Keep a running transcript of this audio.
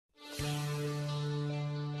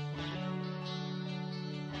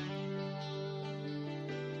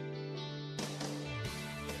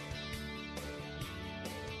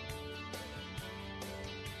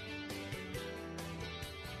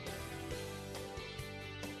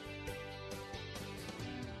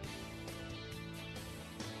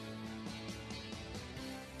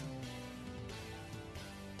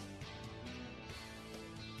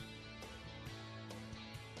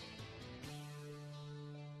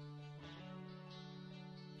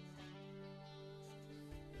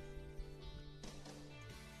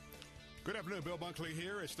Good afternoon, Bill Bunkley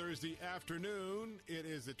here. It's Thursday afternoon. It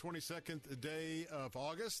is the 22nd day of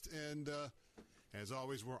August, and as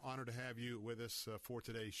always, we're honored to have you with us for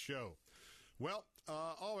today's show. Well,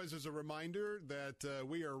 always as a reminder that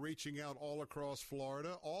we are reaching out all across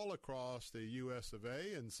Florida, all across the U.S. of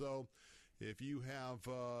A., and so if you have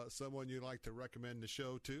someone you'd like to recommend the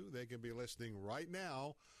show to, they can be listening right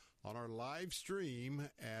now on our live stream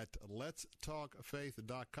at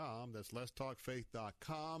letstalkfaith.com. That's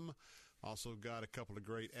letstalkfaith.com. Also got a couple of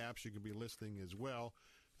great apps you can be listening as well.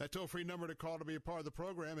 That toll-free number to call to be a part of the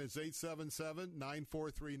program is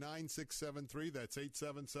 877-943-9673. That's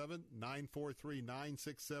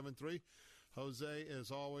 877-943-9673. Jose,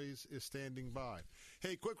 as always, is standing by.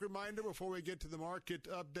 Hey, quick reminder before we get to the market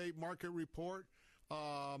update, market report,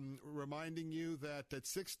 reminding you that at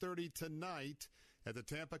 6:30 tonight at the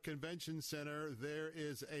Tampa Convention Center, there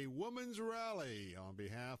is a women's rally on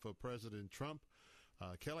behalf of President Trump.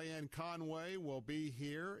 Kellyanne Conway will be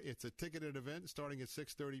here. It's a ticketed event starting at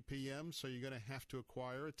 6:30 p.m., so you're going to have to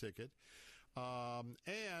acquire a ticket.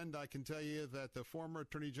 And I can tell you that the former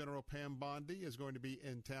Attorney General Pam Bondi is going to be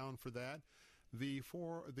in town for that. The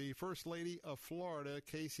First Lady of Florida,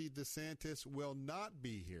 Casey DeSantis, will not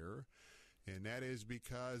be here, and that is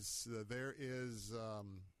because there is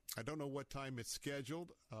I don't know what time it's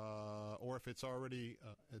scheduled or if it's already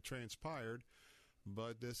transpired,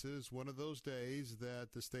 but this is one of those days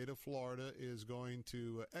that the state of Florida is going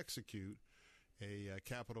to execute a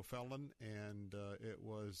capital felon, and it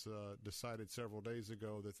was decided several days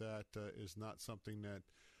ago that is not something that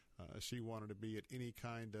she wanted to be at any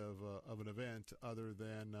kind of an event other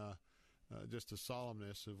than just a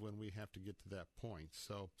solemnness of when we have to get to that point.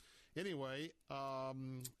 So anyway,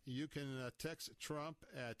 you can text Trump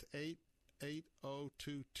at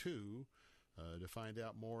 88022 to find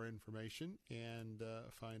out more information and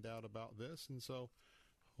find out about this. And so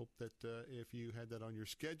hope that if you had that on your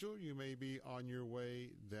schedule, you may be on your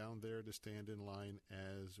way down there to stand in line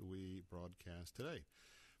as we broadcast today.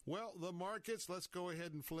 Well, the markets, let's go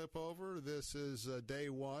ahead and flip over. This is day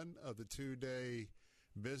one of the two-day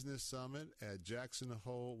business summit at Jackson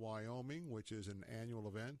Hole, Wyoming, which is an annual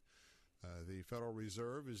event. The Federal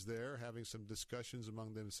Reserve is there having some discussions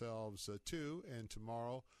among themselves, too, and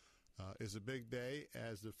tomorrow is a big day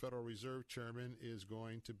as the Federal Reserve Chairman is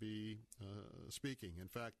going to be speaking. In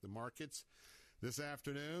fact, the markets this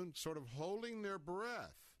afternoon sort of holding their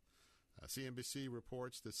breath. CNBC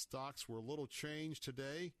reports that stocks were a little changed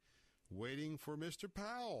today, waiting for Mr.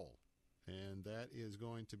 Powell. And that is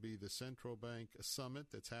going to be the central bank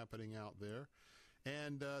summit that's happening out there.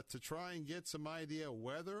 And to try and get some idea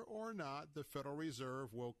whether or not the Federal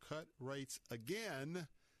Reserve will cut rates again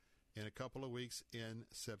in a couple of weeks in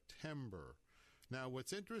September. Now,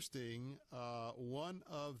 what's interesting, one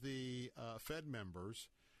of the Fed members,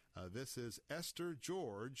 this is Esther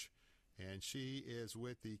George, and she is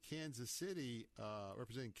with the Kansas City,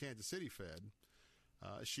 representing Kansas City Fed.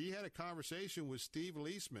 She had a conversation with Steve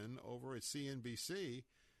Leisman over at CNBC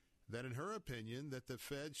that, in her opinion, that the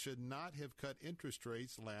Fed should not have cut interest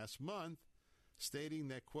rates last month, stating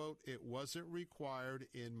that, quote, it wasn't required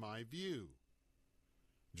in my view.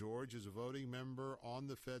 George is a voting member on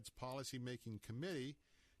the Fed's policymaking committee.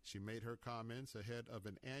 She made her comments ahead of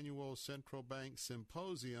an annual central bank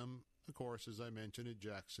symposium, of course, as I mentioned, at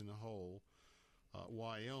Jackson Hole,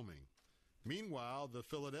 Wyoming. Meanwhile, the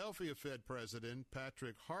Philadelphia Fed president,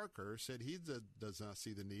 Patrick Harker, said he does not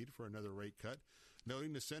see the need for another rate cut,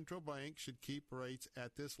 noting the central bank should keep rates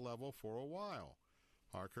at this level for a while.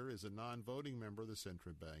 Harker is a non-voting member of the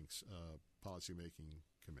central bank's policymaking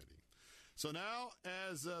committee. So now,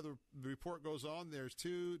 as the report goes on, there's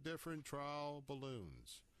two different trial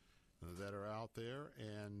balloons that are out there,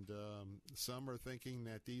 and some are thinking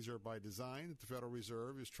that these are by design, that the Federal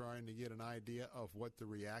Reserve is trying to get an idea of what the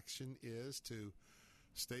reaction is to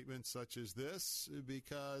statements such as this,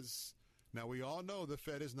 because now we all know the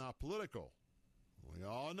Fed is not political. We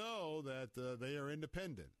all know that they are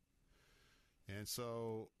independent. And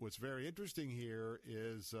so what's very interesting here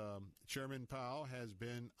is Chairman Powell has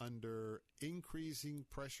been under increasing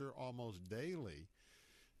pressure almost daily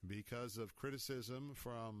because of criticism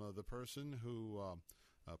from the person who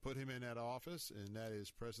put him in that office, and that is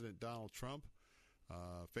President Donald Trump,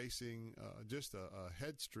 facing just a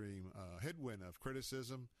headwind of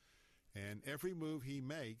criticism. And every move he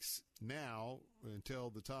makes now, until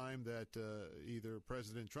the time that either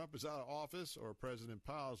President Trump is out of office or President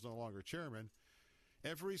Powell is no longer chairman,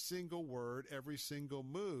 every single word, every single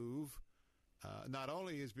move, not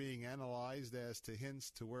only is being analyzed as to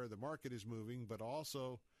hints to where the market is moving, but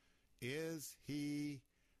also is he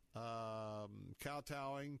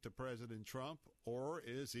kowtowing to President Trump, or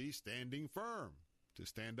is he standing firm to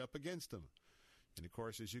stand up against him? And, of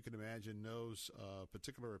course, as you can imagine, those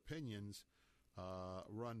particular opinions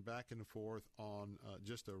run back and forth on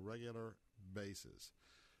just a regular basis.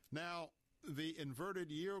 Now, the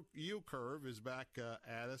inverted yield curve is back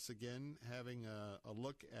at us again, having a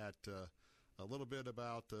look at a little bit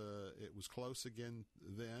about it was close again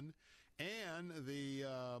then. And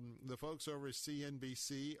the folks over at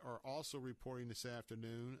CNBC are also reporting this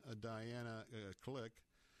afternoon, Diana Click,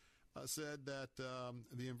 said that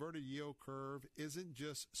the inverted yield curve isn't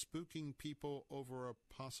just spooking people over a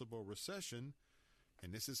possible recession,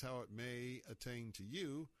 and this is how it may attain to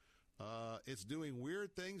you. It's doing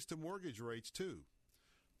weird things to mortgage rates, too.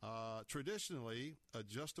 Traditionally,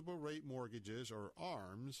 adjustable rate mortgages, or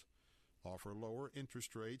ARMs, offer lower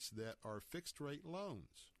interest rates that are fixed-rate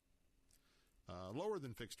loans. Lower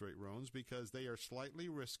than fixed-rate loans because they are slightly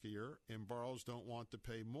riskier and borrowers don't want to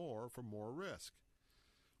pay more for more risk.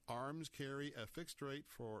 ARMs carry a fixed rate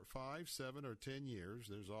for 5, 7, or 10 years.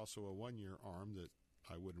 There's also a 1-year ARM that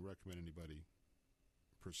I wouldn't recommend anybody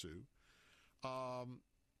pursue.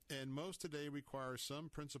 And most today require some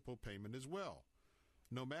principal payment as well.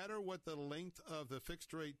 No matter what the length of the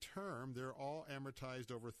fixed-rate term, they're all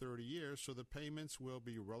amortized over 30 years, so the payments will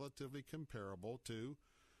be relatively comparable to,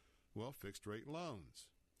 well, fixed-rate loans.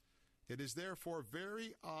 It is therefore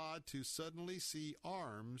very odd to suddenly see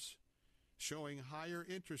ARMs showing higher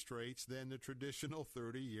interest rates than the traditional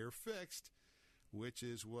 30-year fixed, which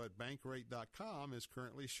is what Bankrate.com is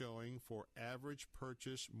currently showing for average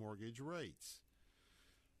purchase mortgage rates.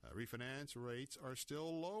 Refinance rates are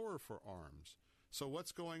still lower for ARMs. So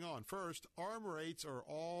what's going on? First, ARM rates are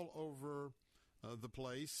all over the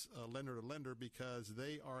place, lender to lender, because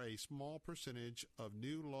they are a small percentage of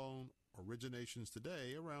new loan originations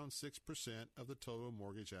today, around 6% of the total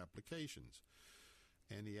mortgage applications.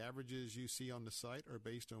 And the averages you see on the site are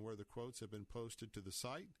based on where the quotes have been posted to the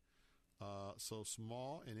site. So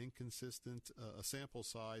small and inconsistent a sample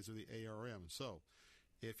size of the ARM. So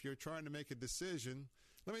if you're trying to make a decision,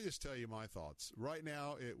 let me just tell you my thoughts. Right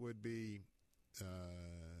now, it would be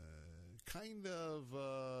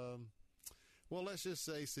well, let's just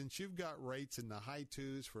say since you've got rates in the high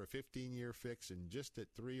 2s for a 15-year fix and just at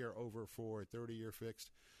 3 or over for a 30-year fixed,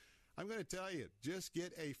 I'm going to tell you, just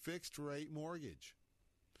get a fixed-rate mortgage.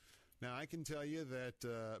 Now, I can tell you that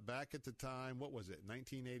back at the time, what was it,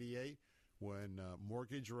 1988, when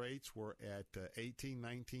mortgage rates were at 18,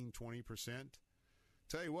 19, 20%,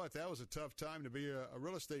 tell you what, that was a tough time to be a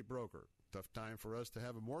real estate broker. Tough time for us to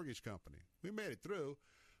have a mortgage company. We made it through,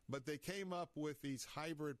 but they came up with these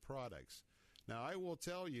hybrid products. Now, I will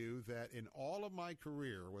tell you that in all of my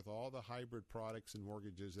career, with all the hybrid products and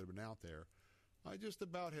mortgages that have been out there, I just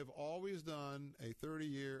about have always done a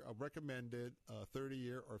recommended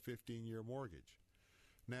 30-year or 15-year mortgage.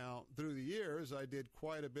 Now, through the years, I did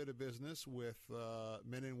quite a bit of business with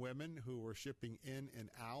men and women who were shipping in and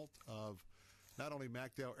out of not only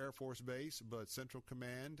MacDill Air Force Base, but Central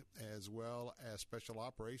Command, as well as Special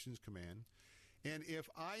Operations Command. And if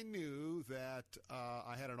I knew that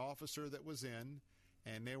I had an officer that was in,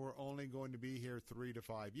 and they were only going to be here 3 to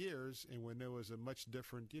 5 years, and when there was a much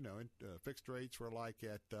different, fixed rates were like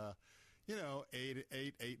at,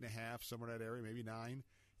 8.5, somewhere in that area, maybe 9.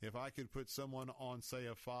 If I could put someone on, say,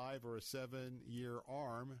 a 5 or a 7-year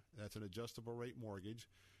ARM, that's an adjustable rate mortgage,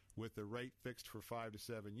 with the rate fixed for 5 to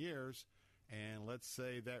 7 years, and let's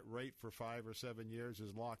say that rate for 5 or 7 years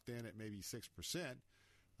is locked in at maybe 6%,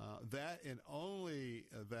 that and only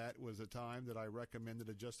that was a time that I recommended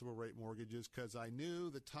adjustable rate mortgages because I knew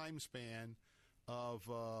the time span of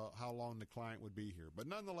how long the client would be here. But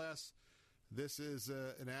nonetheless, this is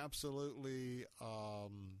an absolutely,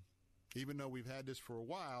 even though we've had this for a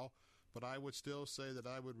while, but I would still say that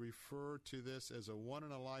I would refer to this as a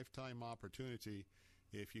one-in-a-lifetime opportunity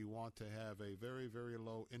if you want to have a very, very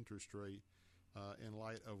low interest rate in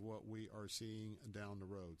light of what we are seeing down the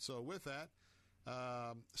road. So with that,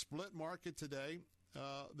 split market today.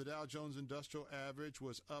 The Dow Jones Industrial Average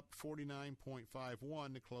was up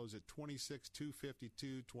 49.51 to close at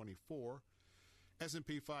 26,252.24.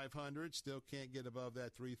 S&P 500 still can't get above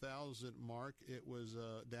that 3,000 mark. It was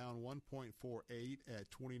down 1.48 at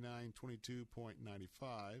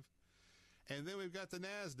 2922.95. And then we've got the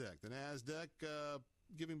NASDAQ. The NASDAQ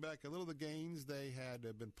giving back a little of the gains they had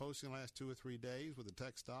been posting the last 2 or 3 days with the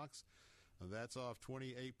tech stocks. That's off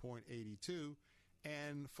 28.82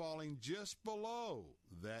 and falling just below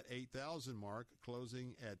that 8,000 mark,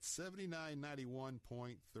 closing at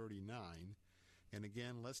 7991.39. And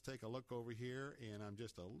again, let's take a look over here, and I'm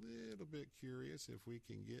just a little bit curious if we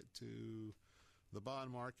can get to the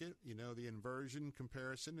bond market. You know, the inversion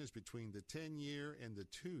comparison is between the 10-year and the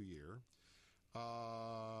 2-year.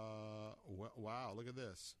 Wow, look at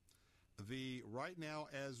this. Right now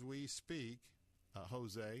as we speak,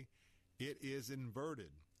 Jose, it is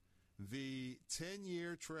inverted. The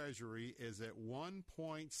 10-year Treasury is at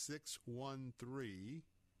 1.613.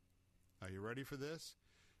 Are you ready for this?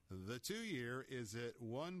 The 2-year is at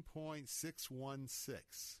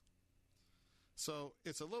 1.616. So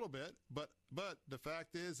it's a little bit, but the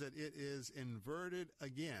fact is that it is inverted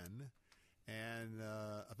again. And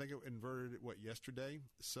I think it inverted yesterday.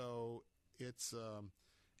 So it's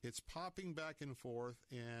popping back and forth,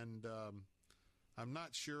 and I'm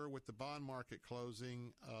not sure with the bond market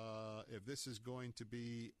closing if this is going to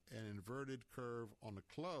be an inverted curve on the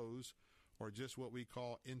close or just what we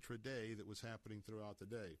call intraday that was happening throughout the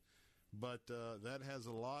day. But that has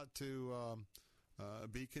a lot to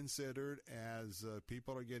be considered as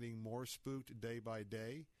people are getting more spooked day by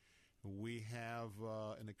day. We have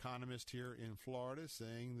an economist here in Florida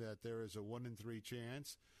saying that there is a 1 in 3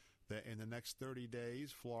 chance that in the next 30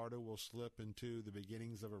 days, Florida will slip into the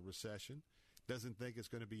beginnings of a recession. Doesn't think it's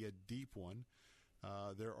going to be a deep one.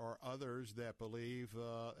 There are others that believe,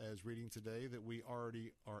 as reading today, that we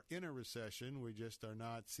already are in a recession. We just are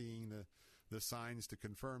not seeing the signs to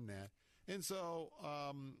confirm that. And so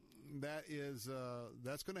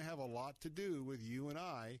that's going to have a lot to do with you and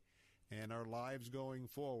I and our lives going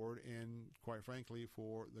forward, and quite frankly,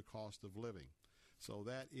 for the cost of living. So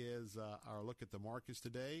that is our look at the markets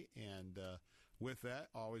today. And with that,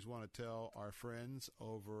 I always want to tell our friends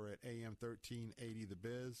over at AM 1380 The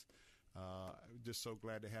Biz, just so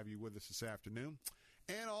glad to have you with us this afternoon.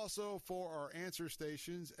 And also for our answer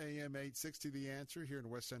stations, AM 860 The Answer here in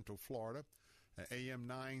West Central Florida, AM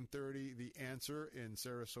 930 The Answer in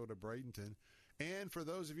Sarasota, Bradenton. And for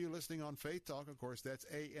those of you listening on Faith Talk, of course, that's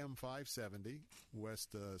AM 570,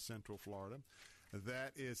 West Central Florida.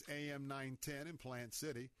 That is AM 910 in Plant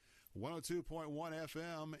City, 102.1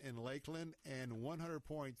 FM in Lakeland, and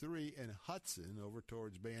 100.3 in Hudson over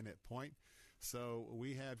towards Bayonet Point. So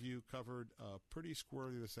we have you covered pretty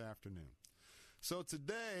squarely this afternoon. So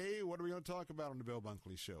today, what are we going to talk about on the Bill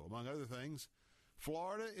Bunkley Show? Among other things,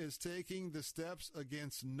 Florida is taking the steps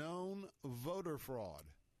against known voter fraud.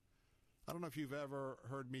 I don't know if you've ever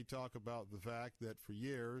heard me talk about the fact that for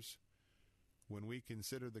years, when we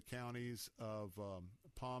consider the counties of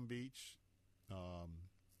Palm Beach,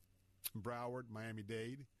 Broward,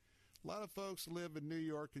 Miami-Dade, a lot of folks live in New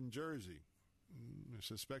York and Jersey.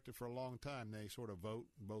 Suspected for a long time they sort of vote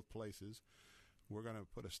in both places. We're going to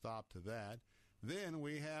put a stop to that. Then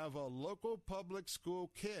we have local public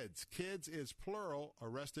school kids. Kids is plural,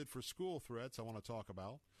 arrested for school threats I want to talk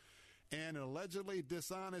about. And an allegedly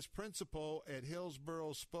dishonest principal at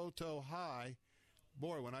Hillsborough Spoto High.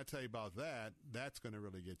 Boy, when I tell you about that, that's going to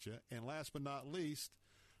really get you. And last but not least,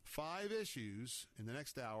 5 issues in the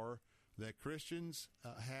next hour that Christians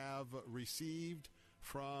have received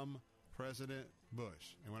from President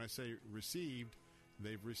Bush. And when I say received,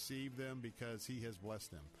 they've received them because he has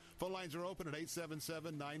blessed them. Phone lines are open at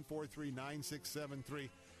 877-943-9673.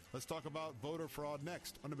 Let's talk about voter fraud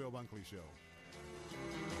next on the Bill Bunkley Show.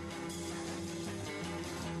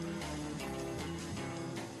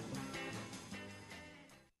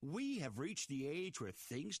 We have reached the age where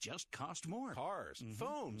things just cost more. Cars,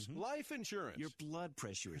 phones, life insurance. Your blood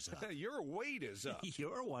pressure is up. Your weight is up.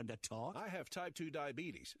 You're one to talk. I have type 2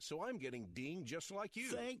 diabetes, so I'm getting dinged just like you.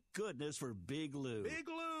 Thank goodness for Big Lou. Big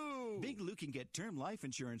Lou! Big Lou can get term life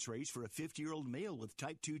insurance rates for a 50-year-old male with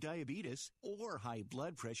type 2 diabetes or high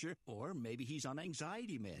blood pressure, or maybe he's on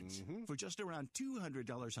anxiety meds. For just around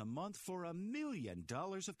 $200 a month for $1 million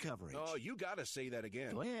of coverage. Oh, you got to say that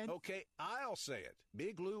again. Go ahead. Okay, I'll say it.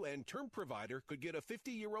 Big Lou and Term Provider could get a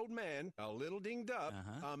 50-year-old man, a little dinged up,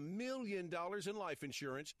 $1 million in life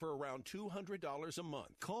insurance for around $200 a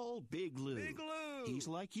month. Call Big Lou. Big Lou! He's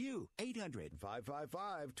like you.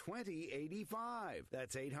 800-555-2085.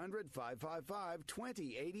 That's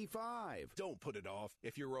 800-555-2085. Don't put it off.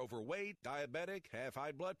 If you're overweight, diabetic, have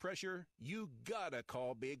high blood pressure, you gotta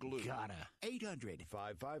call Big Lou. Gotta.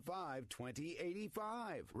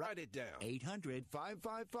 800-555-2085. Write it down.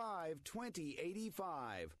 800-555-2085.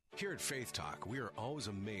 Here at Faith Talk, we are always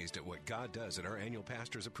amazed at what God does at our annual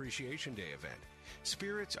Pastor's Appreciation Day event.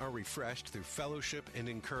 Spirits are refreshed through fellowship and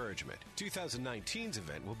encouragement. 2019's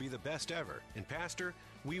event will be the best ever, and Pastor,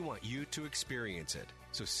 we want you to experience it.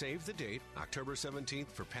 So save the date, October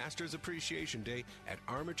 17th, for Pastor's Appreciation Day at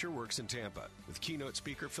Armature Works in Tampa, with keynote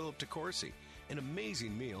speaker Philip DeCourcy, an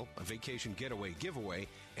amazing meal, a vacation getaway giveaway,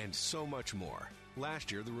 and so much more.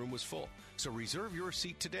 Last year, the room was full. So reserve your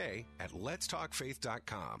seat today at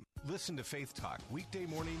letstalkfaith.com. Listen to Faith Talk weekday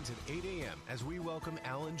mornings at 8 a.m. as we welcome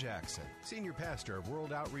Alan Jackson, Senior Pastor of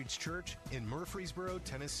World Outreach Church in Murfreesboro,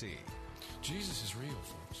 Tennessee. Jesus is real,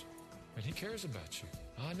 folks, and He cares about you.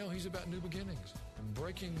 I know He's about new beginnings and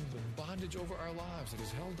breaking the bondage over our lives that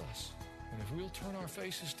has held us. And if we'll turn our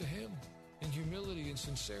faces to Him in humility and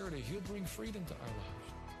sincerity, He'll bring freedom to our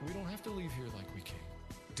lives. We don't have to leave here like we came.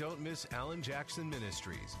 Don't miss Alan Jackson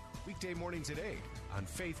Ministries, weekday mornings at 8 on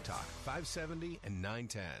Faith Talk, 570 and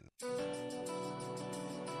 910.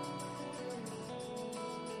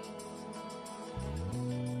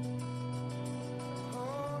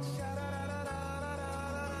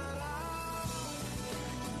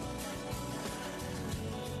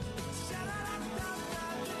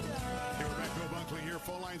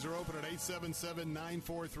 Phone lines are open at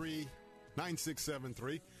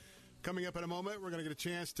 877-943-9673. Coming up in a moment, we're going to get a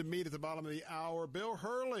chance to meet at the bottom of the hour Bill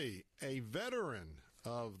Hurley, a veteran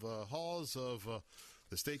of the halls of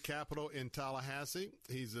the state capitol in Tallahassee.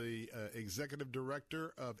 He's the executive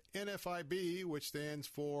director of NFIB, which stands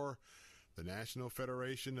for the National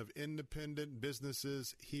Federation of Independent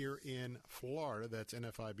Businesses here in Florida. That's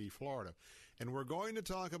NFIB Florida. And we're going to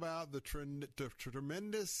talk about the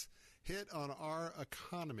tremendous hit on our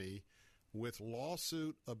economy with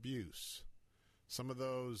lawsuit abuse. Some of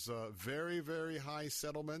those very, very high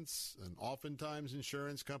settlements, and oftentimes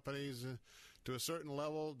insurance companies, to a certain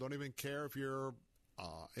level, don't even care if you're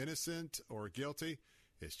innocent or guilty.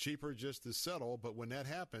 It's cheaper just to settle, but when that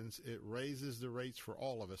happens, it raises the rates for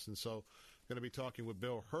all of us. And so I'm going to be talking with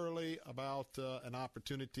Bill Hurley about an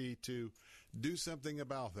opportunity to do something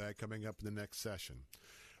about that coming up in the next session.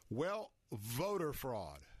 Well, voter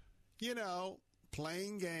fraud. You know,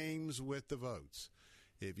 playing games with the votes.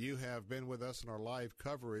 If you have been with us in our live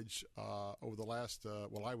coverage over the last,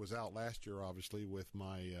 I was out last year, obviously, with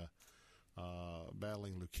my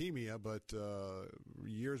battling leukemia, but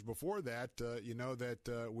years before that, you know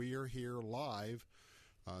that we are here live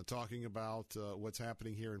talking about what's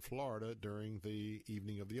happening here in Florida during the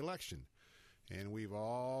evening of the election. And we've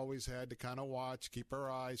always had to kind of watch, keep our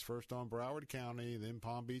eyes first on Broward County, then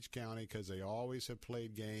Palm Beach County, because they always have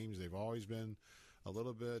played games. They've always been a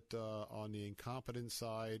little bit on the incompetent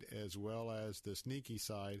side as well as the sneaky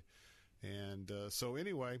side. And so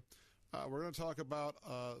anyway, we're going to talk about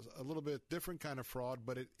a little bit different kind of fraud,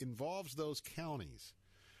 but it involves those counties.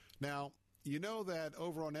 Now, you know that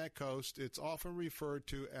over on that coast, it's often referred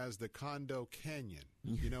to as the Condo Canyon.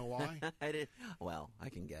 You know why? Well, I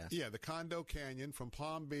can guess. Yeah, the Condo Canyon from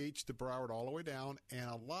Palm Beach to Broward all the way down. And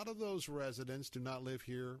a lot of those residents do not live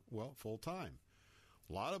here, well, full time.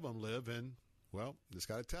 A lot of them live in, well, just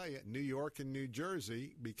got to tell you, New York and New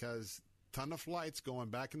Jersey, because ton of flights going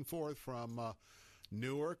back and forth from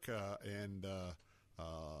Newark and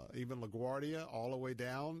even LaGuardia all the way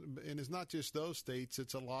down. And it's not just those states.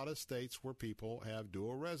 It's a lot of states where people have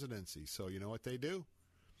dual residency. So you know what they do?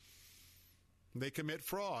 They commit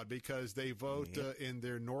fraud because they vote in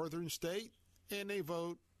their northern state and they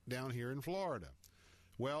vote down here in Florida.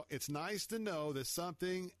 Well, it's nice to know that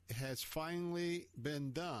something has finally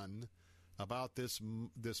been done about this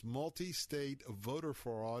multi-state voter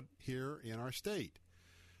fraud here in our state.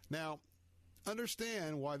 Now,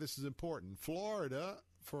 understand why this is important. Florida,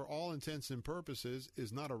 for all intents and purposes,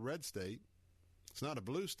 is not a red state. It's not a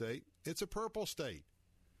blue state. It's a purple state.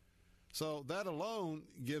 So that alone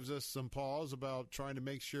gives us some pause about trying to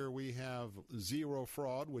make sure we have zero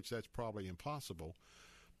fraud, which that's probably impossible.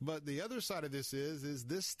 But the other side of this is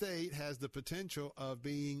this state has the potential of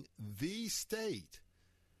being the state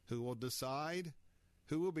who will decide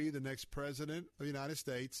who will be the next president of the United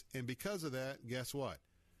States. And because of that, guess what?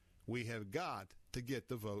 We have got to get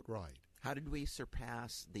the vote right. How did we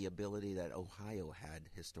surpass the ability that Ohio had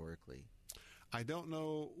historically? I don't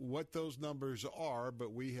know what those numbers are,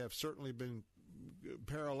 but we have certainly been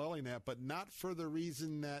paralleling that, but not for the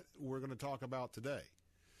reason that we're going to talk about today.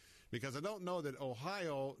 Because I don't know that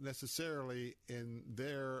Ohio necessarily in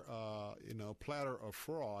their, platter of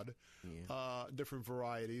fraud, different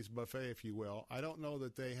varieties, buffet, if you will, I don't know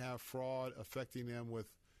that they have fraud affecting them with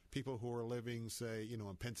people who are living, say, in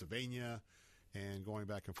Pennsylvania and going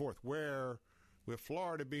back and forth. Where with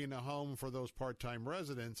Florida being a home for those part-time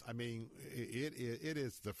residents, I mean, it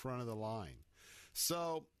is the front of the line.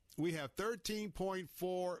 So we have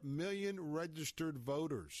 13.4 million registered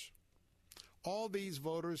voters. All these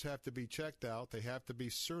voters have to be checked out. They have to be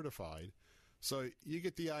certified. So you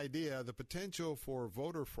get the idea. The potential for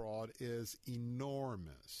voter fraud is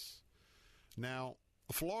enormous. Now,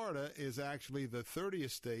 Florida is actually the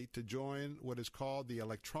 30th state to join what is called the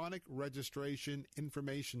Electronic Registration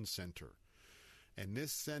Information Center. And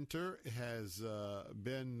this center has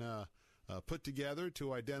been put together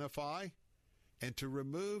to identify and to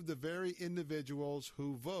remove the very individuals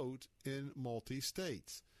who vote in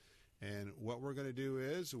multi-states. And what we're going to do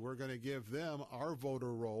is we're going to give them our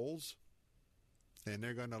voter rolls, and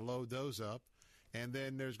they're going to load those up. And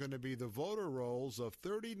then there's going to be the voter rolls of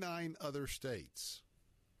 39 other states.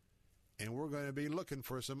 And we're going to be looking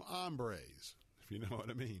for some hombres, if you know what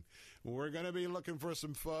I mean. We're going to be looking for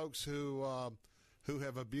some folks who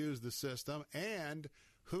have abused the system, and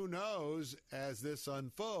who knows, as this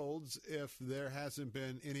unfolds, if there hasn't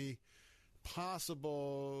been any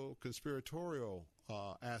possible conspiratorial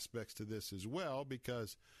aspects to this as well,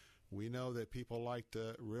 because we know that people like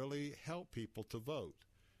to really help people to vote,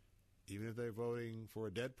 even if they're voting for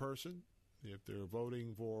a dead person, if they're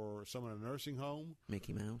voting for someone in a nursing home.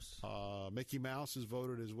 Mickey Mouse. Mickey Mouse is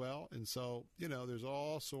voted as well. And so, there's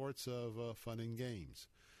all sorts of fun and games.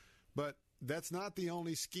 But that's not the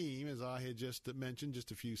only scheme, as I had just mentioned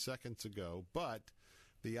just a few seconds ago. But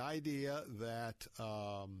the idea that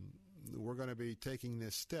we're going to be taking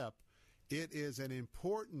this step, it is an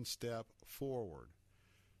important step forward.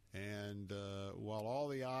 And while all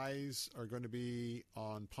the eyes are going to be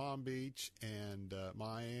on Palm Beach and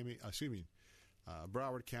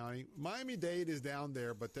Broward County, Miami-Dade is down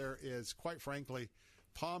there, but there is, quite frankly,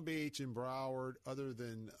 Palm Beach and Broward, other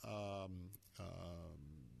than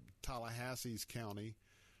Tallahassee's county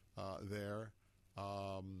there.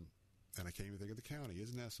 And I can't even think of the county.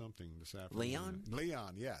 Isn't that something this afternoon?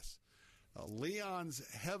 Leon, yes. Leon's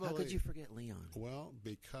heavily... How could you forget Leon? Well,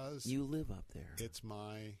 because... You live up there. It's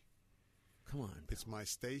my... Come on, Bill. It's my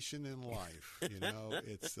station in life.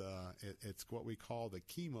 It's what we call the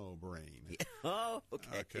chemo brain. Oh,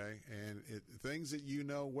 okay. Okay, and things that you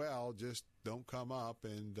know well just don't come up.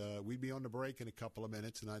 And we'd be on the break in a couple of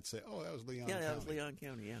minutes, and I'd say, "Oh, that was Leon County." Yeah, that was Leon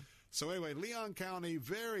County. Yeah. So anyway, Leon County,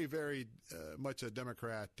 very, very much a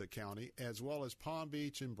Democrat county, as well as Palm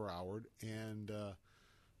Beach and Broward. And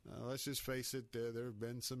let's just face it, there have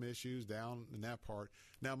been some issues down in that part.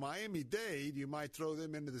 Now, Miami-Dade, you might throw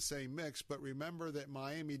them into the same mix, but remember that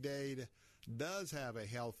Miami-Dade does have a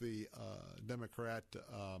healthy Democrat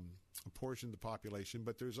portion of the population,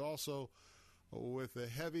 but there's also, with a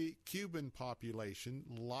heavy Cuban population,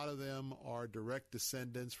 a lot of them are direct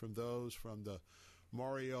descendants from those from the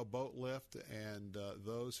Mario boat lift and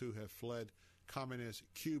those who have fled communist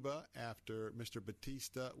Cuba after Mr.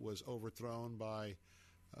 Batista was overthrown by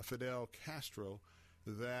Fidel Castro,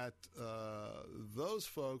 that those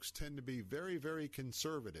folks tend to be very, very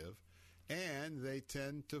conservative, and they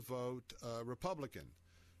tend to vote Republican.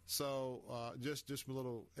 So just a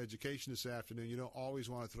little education this afternoon. You don't always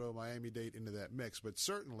want to throw Miami-Dade into that mix, but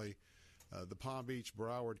certainly the Palm Beach,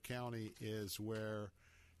 Broward County is where,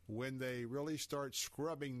 when they really start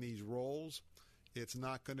scrubbing these rolls, it's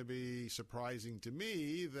not going to be surprising to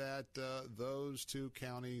me that those two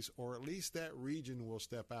counties, or at least that region, will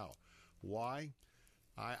step out. Why?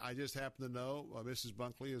 I just happen to know Mrs.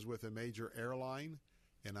 Bunkley is with a major airline,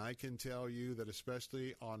 and I can tell you that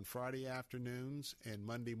especially on Friday afternoons and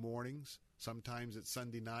Monday mornings, sometimes it's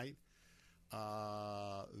Sunday night,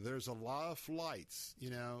 there's a lot of flights.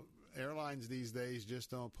 Airlines these days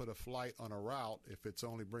just don't put a flight on a route if it's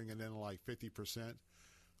only bringing in like 50%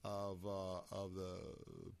 of the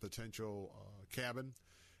potential cabin.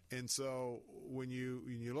 And so when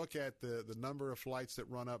you look at the number of flights that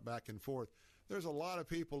run up back and forth, there's a lot of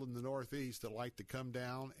people in the Northeast that like to come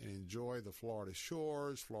down and enjoy the Florida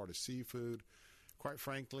shores, Florida seafood, quite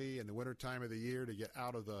frankly, in the winter time of the year, to get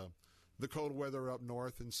out of the cold weather up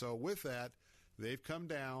north. And so with that, they've come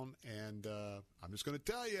down, and I'm just going to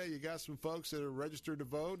tell you got some folks that are registered to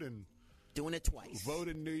vote and doing it twice. Vote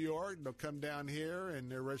in New York. They'll come down here, and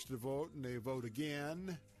they're registered to vote, and they vote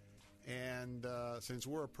again. And since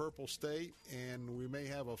we're a purple state, and we may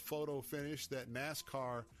have a photo finish that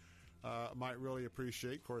NASCAR might really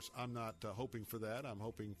appreciate. Of course, I'm not hoping for that. I'm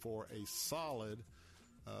hoping for a solid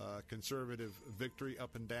conservative victory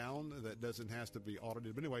up and down that doesn't have to be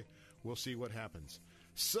audited. But anyway, we'll see what happens.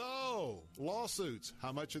 So, lawsuits,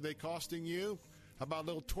 how much are they costing you? How about a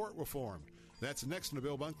little tort reform? That's next on the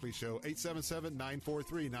Bill Bunkley Show,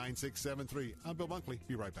 877-943-9673. I'm Bill Bunkley.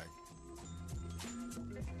 Be right back.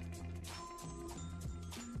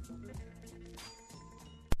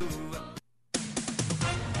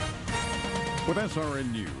 With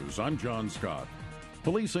SRN News, I'm John Scott.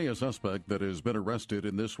 Police say a suspect that has been arrested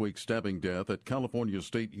in this week's stabbing death at California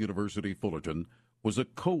State University Fullerton was a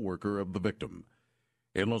co-worker of the victim.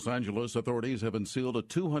 In Los Angeles, authorities have unsealed a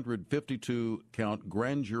 252-count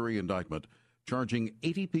grand jury indictment charging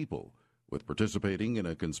 80 people with participating in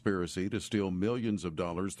a conspiracy to steal millions of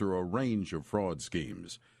dollars through a range of fraud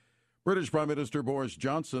schemes. British Prime Minister Boris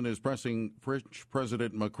Johnson is pressing French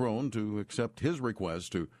President Macron to accept his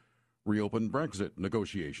request to reopen Brexit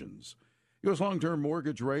negotiations. U.S. long-term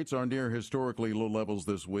mortgage rates are near historically low levels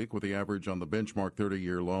this week, with the average on the benchmark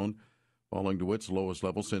 30-year loan falling to its lowest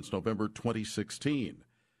level since November 2016.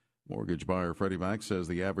 Mortgage buyer Freddie Mac says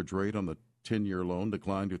the average rate on the 10-year loan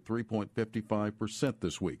declined to 3.55%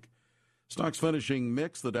 this week. Stocks finishing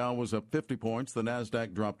mixed. The Dow was up 50 points. The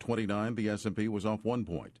Nasdaq dropped 29. The S&P was off 1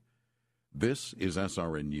 point. This is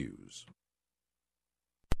SRN News.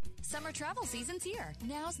 Summer travel season's here.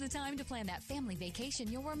 Now's the time to plan that family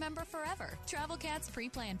vacation you'll remember forever. Travel Cat's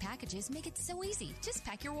pre-planned packages make it so easy. Just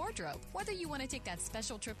pack your wardrobe. Whether you want to take that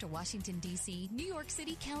special trip to Washington, D.C., New York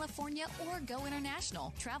City, California, or go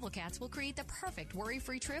international, Travel Cats will create the perfect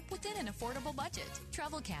worry-free trip within an affordable budget.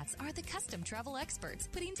 Travel Cats are the custom travel experts,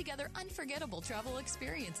 putting together unforgettable travel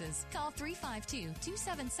experiences. Call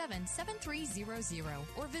 352-277-7300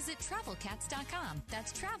 or visit TravelCats.com.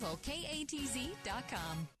 That's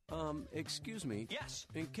TravelKatz.com. Excuse me. Yes.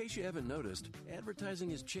 In case you haven't noticed, advertising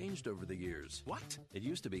has changed over the years. What? It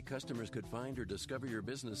used to be customers could find or discover your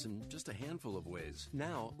business in just a handful of ways.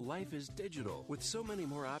 Now, life is digital, with so many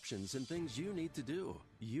more options and things you need to do.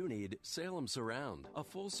 You need Salem Surround, a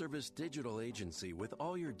full-service digital agency with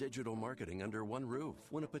all your digital marketing under one roof.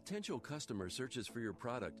 When a potential customer searches for your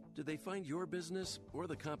product, do they find your business or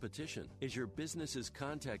the competition? Is your business's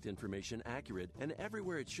contact information accurate and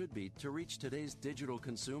everywhere it should be to reach today's digital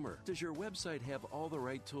consumer? Does your website have all the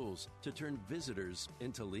right tools to turn visitors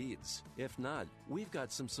into leads? If not, we've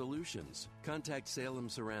got some solutions. Contact Salem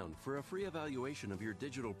Surround for a free evaluation of your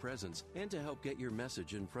digital presence and to help get your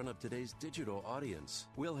message in front of today's digital audience.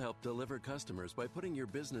 We'll help deliver customers by putting your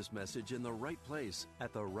business message in the right place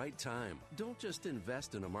at the right time. Don't just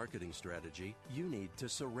invest in a marketing strategy. You need to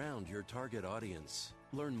surround your target audience.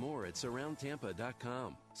 Learn more at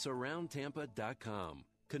SurroundTampa.com. SurroundTampa.com.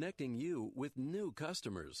 Connecting you with new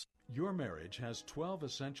customers. Your marriage has 12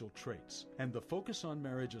 essential traits, and the Focus on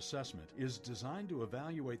Marriage assessment is designed to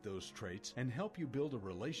evaluate those traits and help you build a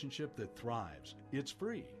relationship that thrives. It's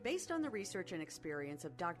free. Based on the research and experience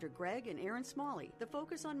of Dr. Greg and Aaron Smalley, the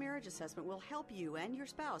Focus on Marriage assessment will help you and your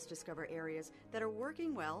spouse discover areas that are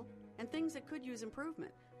working well and things that could use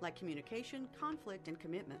improvement, like communication, conflict, and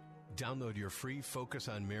commitment. Download your free Focus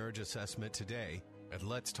on Marriage assessment today at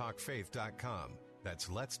letstalkfaith.com. That's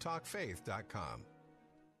letstalkfaith.com.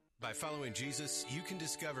 By following Jesus, you can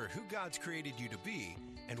discover who God's created you to be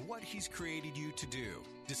and what He's created you to do.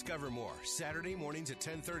 Discover more Saturday mornings at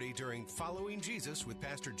 10:30 during Following Jesus with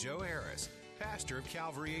Pastor Joe Harris, pastor of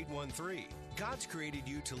Calvary 813. God's created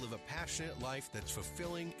you to live a passionate life that's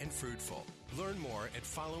fulfilling and fruitful. Learn more at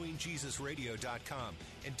followingjesusradio.com.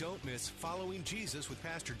 And don't miss Following Jesus with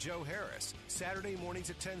Pastor Joe Harris, Saturday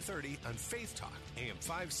mornings at 10:30 on Faith Talk, AM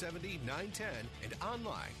 570, 910, and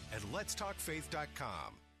online at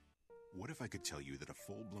letstalkfaith.com. What if I could tell you that a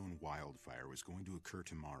full-blown wildfire was going to occur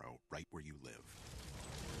tomorrow right where you live?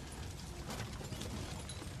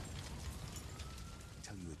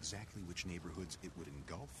 Tell you exactly which neighborhoods it would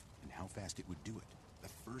engulf and how fast it would do it. The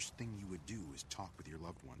first thing you would do is talk with your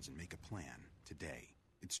loved ones and make a plan today.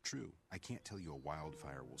 It's true, I can't tell you a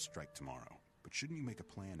wildfire will strike tomorrow, but shouldn't you make a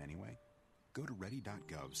plan anyway? Go to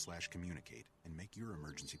ready.gov/communicate and make your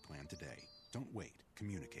emergency plan today. Don't wait.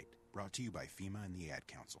 Communicate. Brought to you by FEMA and the Ad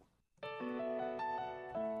Council.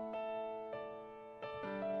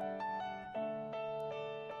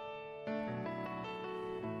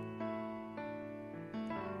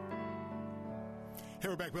 Hey,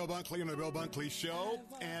 we're back. Bill Bunkley on the Bill Bunkley Show.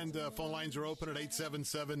 And phone lines are open at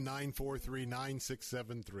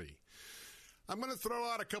 877-943-9673. I'm going to throw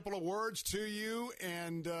out a couple of words to you,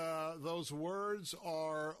 and those words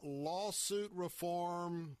are lawsuit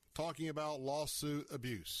reform, talking about lawsuit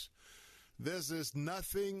abuse. This is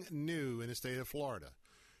nothing new in the state of Florida.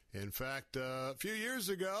 In fact, a few years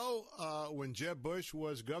ago, when Jeb Bush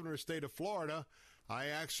was governor of the state of Florida, I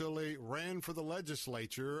actually ran for the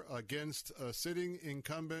legislature against a sitting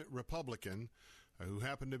incumbent Republican who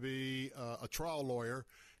happened to be a trial lawyer.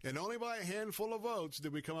 And only by a handful of votes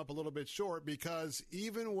did we come up a little bit short, because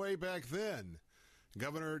even way back then,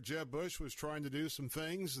 Governor Jeb Bush was trying to do some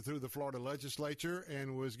things through the Florida legislature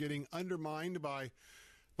and was getting undermined by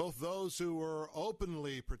both those who were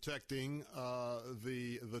openly protecting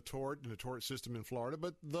the tort and the tort system in Florida,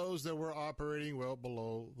 but those that were operating well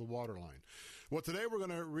below the waterline. Well, today we're going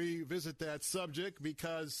to revisit that subject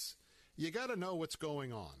because you got to know what's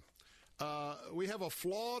going on. We have a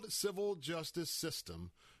flawed civil justice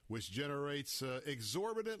system which generates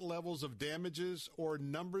exorbitant levels of damages or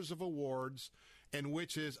numbers of awards, and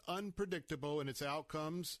which is unpredictable in its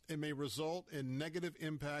outcomes and may result in negative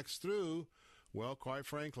impacts through, well, quite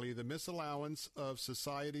frankly, the misallowance of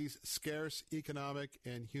society's scarce economic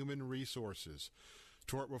and human resources.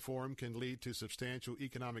 Tort reform can lead to substantial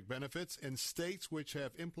economic benefits, and states which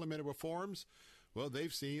have implemented reforms, well,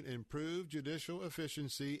 they've seen improved judicial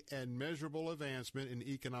efficiency and measurable advancement in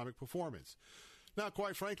economic performance. Now,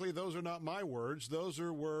 quite frankly, those are not my words. Those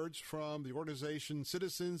are words from the organization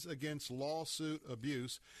Citizens Against Lawsuit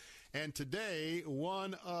Abuse. And today,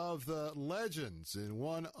 one of the legends and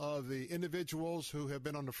one of the individuals who have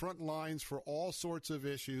been on the front lines for all sorts of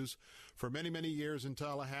issues for many, many years in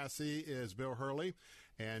Tallahassee is Bill Hurley.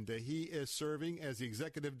 And he is serving as the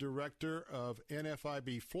executive director of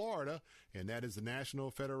NFIB Florida, and that is the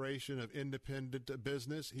National Federation of Independent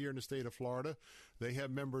Business here in the state of Florida. They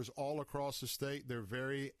have members all across the state. They're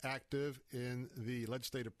very active in the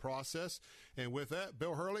legislative process. And with that,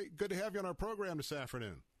 Bill Hurley, good to have you on our program this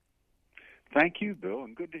afternoon. Thank you, Bill,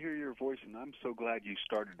 and good to hear your voice. And I'm so glad you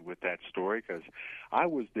started with that story because I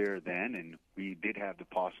was there then, and we did have the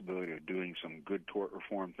possibility of doing some good tort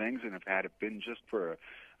reform things. And if had it been just for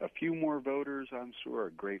a few more voters, I'm sure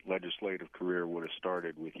a great legislative career would have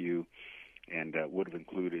started with you and would have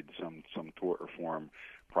included some tort reform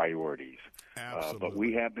priorities. Absolutely. But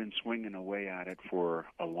we have been swinging away at it for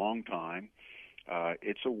a long time.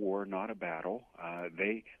 It's a war, not a battle.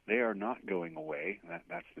 They are not going away.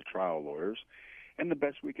 That's the trial lawyers. And the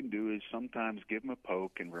best we can do is sometimes give them a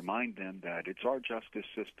poke and remind them that it's our justice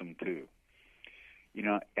system, too. You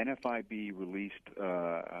know, NFIB released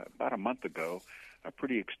about a month ago a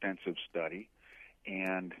pretty extensive study,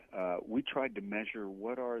 and we tried to measure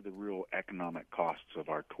what are the real economic costs of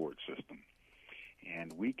our tort system.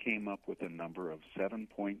 And we came up with a number of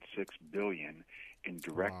 $7.6 billion in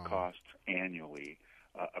direct costs annually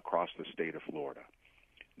across the state of Florida.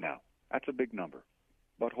 Now, that's a big number,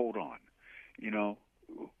 but hold on. You know,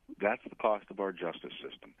 that's the cost of our justice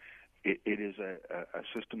system. It is a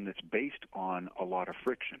system that's based on a lot of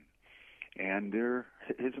friction, and there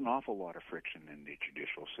is an awful lot of friction in the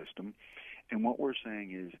judicial system. And what we're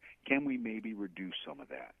saying is, can we maybe reduce some of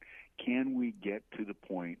that? Can we get to the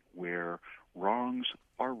point where wrongs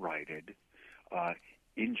are righted,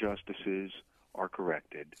 injustices are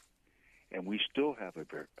corrected, and we still have a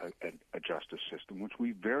justice system, which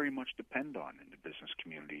we very much depend on in the business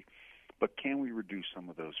community, but can we reduce some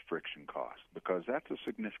of those friction costs? Because that's a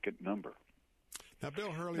significant number. Now,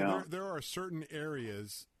 Bill Hurley, there are certain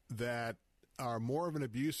areas that are more of an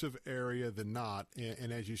abusive area than not,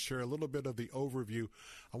 and as you share a little bit of the overview,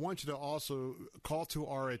 I want you to also call to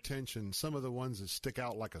our attention some of the ones that stick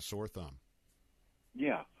out like a sore thumb.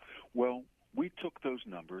 Yeah, well, we took those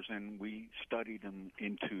numbers and we studied them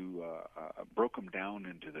into, broke them down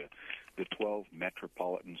into the 12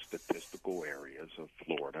 metropolitan statistical areas of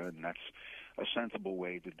Florida, and that's a sensible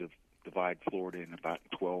way to divide Florida in about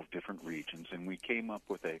 12 different regions, and we came up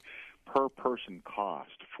with a per-person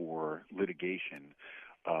cost for litigation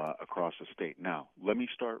across the state. Now, let me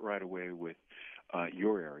start right away with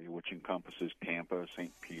your area, which encompasses Tampa,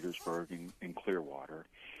 St. Petersburg, and Clearwater,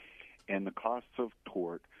 and the costs of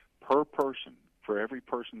tort per person, for every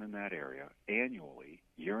person in that area, annually,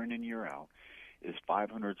 year in and year out, is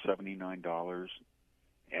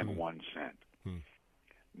 $579.01.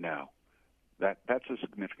 Now, that's a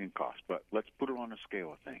significant cost, but let's put it on a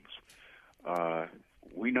scale of things.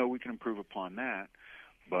 We know we can improve upon that,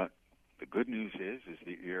 but the good news is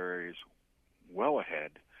the area is well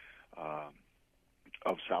ahead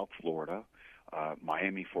of South Florida.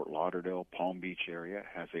 Miami, Fort Lauderdale, Palm Beach area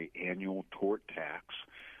has an annual tort tax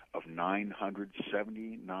of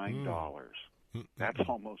 $979. That's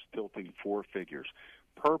almost tilting four figures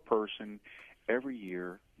per person every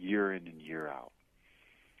year, year in and year out.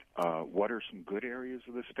 What are some good areas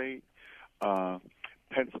of the state?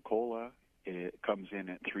 Pensacola comes in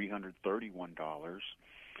at $331.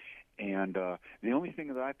 And the only thing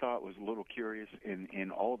that I thought was a little curious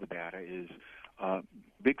in all the data is,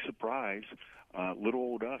 big surprise, little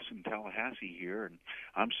old us in Tallahassee here, and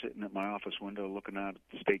I'm sitting at my office window looking out at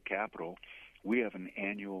the state capitol. We have an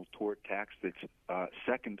annual tort tax that's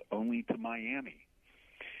second only to Miami.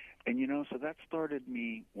 And, you know, so that started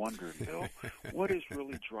me wondering, Bill, what is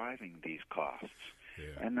really driving these costs?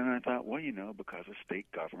 Yeah. And then I thought, well, you know, because of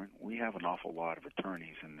state government, we have an awful lot of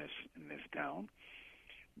attorneys in this town.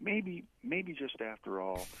 Maybe just after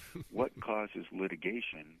all, what causes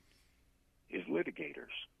litigation is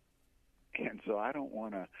litigators. And so I don't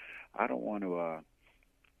want to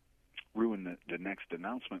ruin the next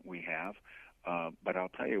announcement we have, But I'll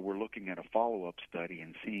tell you, we're looking at a follow-up study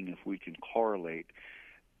and seeing if we can correlate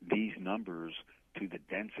these numbers to the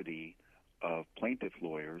density of plaintiff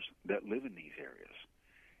lawyers that live in these areas.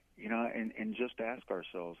 You know, and just ask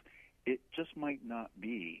ourselves, it just might not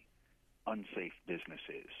be unsafe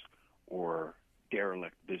businesses or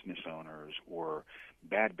derelict business owners or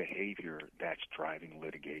bad behavior that's driving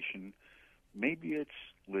litigation. Maybe it's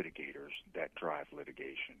litigators that drive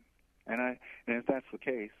litigation. And if that's the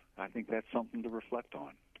case, I think that's something to reflect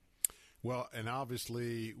on. Well, and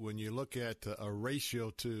obviously, when you look at a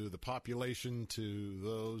ratio to the population to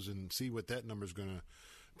those and see what that number is going to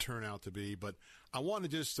turn out to be. But I want to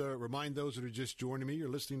just remind those that are just joining me, you're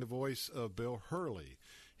listening to the voice of Bill Hurley.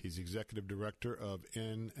 He's executive director of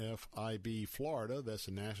NFIB Florida. That's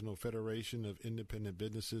the National Federation of Independent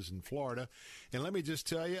Businesses in Florida. And let me just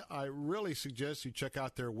tell you, I really suggest you check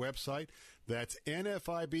out their website. That's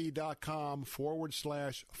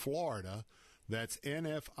nfib.com/Florida. That's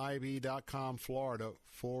nfib.com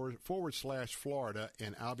 /Florida,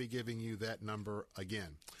 and I'll be giving you that number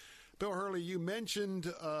again. Bill Hurley, you mentioned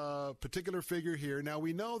a particular figure here. Now,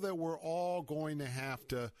 we know that we're all going to have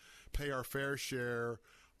to pay our fair share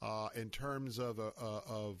in terms of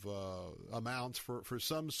amounts for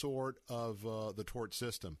some sort of the tort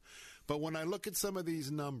system. But when I look at some of these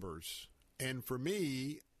numbers, and for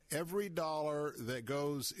me, every dollar that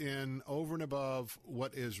goes in over and above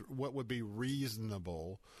what would be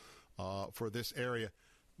reasonable for this area,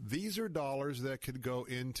 these are dollars that could go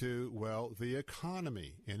into, well, the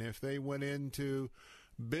economy. And if they went into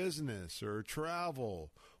business or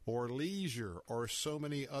travel or leisure or so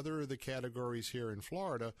many other of the categories here in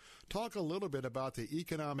Florida, talk a little bit about the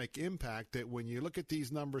economic impact that when you look at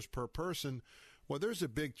these numbers per person, well, there's a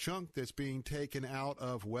big chunk that's being taken out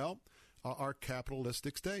of, well, our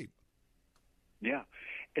capitalistic state. Yeah.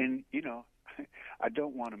 And, you know, I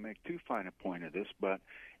don't want to make too fine a point of this, but,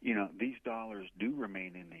 you know, these dollars do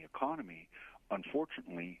remain in the economy.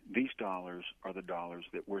 Unfortunately, these dollars are the dollars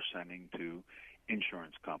that we're sending to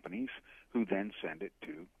insurance companies who then send it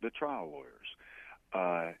to the trial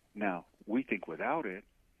lawyers. Now, we think without it,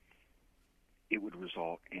 it would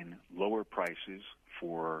result in lower prices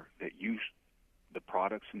for the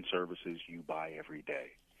products and services you buy every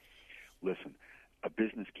day. Listen, a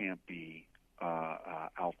business can't be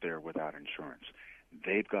out there without insurance.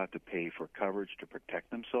 They've got to pay for coverage to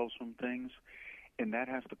protect themselves from things, and that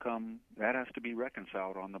has to be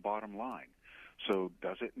reconciled on the bottom line. So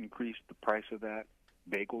does it increase the price of that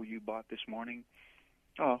bagel you bought this morning?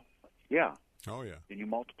 Oh, yeah. Oh, yeah. And you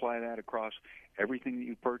multiply that across everything that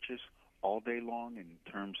you purchase all day long in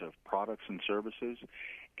terms of products and services,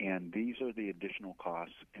 and these are the additional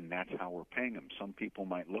costs, and that's how we're paying them. Some people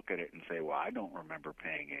might look at it and say, well, I don't remember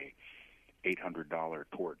paying a $800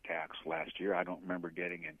 tort tax last year. I don't remember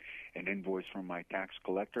getting an invoice from my tax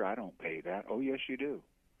collector. I don't pay that. Oh, yes, you do.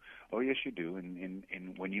 Oh, yes, you do. And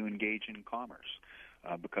when you engage in commerce,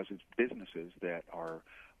 because it's businesses that are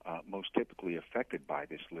most typically affected by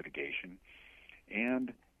this litigation.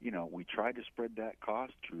 And, you know, we try to spread that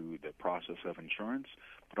cost through the process of insurance,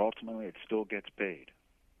 but ultimately it still gets paid.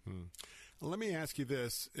 Let me ask you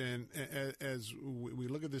this, and as we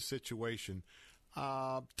look at this situation,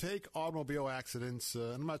 take automobile accidents.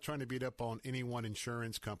 I'm not trying to beat up on any one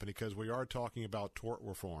insurance company because we are talking about tort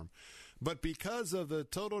reform. But because of the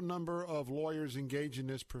total number of lawyers engaged in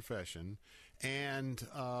this profession and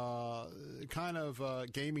kind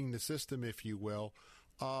of gaming the system, if you will,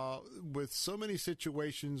 with so many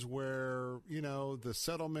situations where, you know, the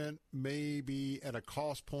settlement may be at a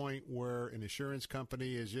cost point where an insurance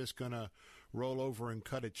company is just going to roll over and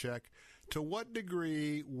cut a check, to what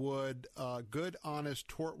degree would good, honest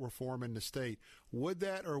tort reform in the state, would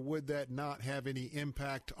that or would that not have any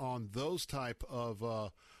impact on those type of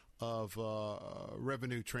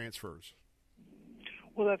revenue transfers?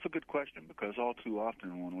 Well, that's a good question, because all too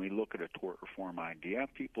often when we look at a tort reform idea,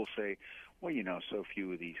 people say, well, you know, so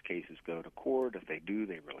few of these cases go to court. If they do,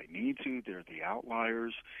 they really need to. They're the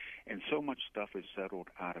outliers. And so much stuff is settled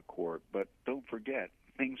out of court. But don't forget,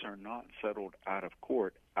 things are not settled out of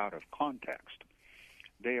court out of context.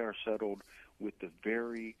 They are settled with the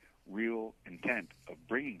very real intent of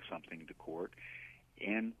bringing something to court,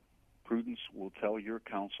 and prudence will tell your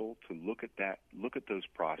counsel to look at those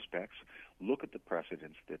prospects, look at the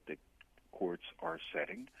precedents that the courts are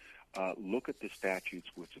setting, look at the statutes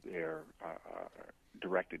which they're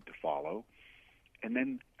directed to follow, and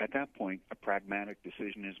then at that point a pragmatic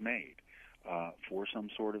decision is made for some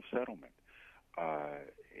sort of settlement.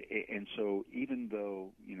 And so even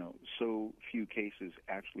though, you know, so few cases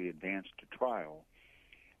actually advance to trial,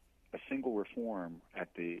 a single reform at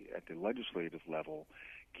the legislative level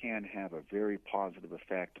can have a very positive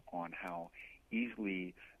effect on how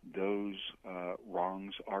easily those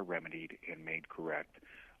wrongs are remedied and made correct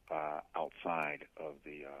outside of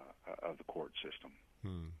the court system.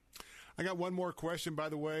 I got one more question, by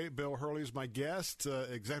the way. Bill Hurley is my guest,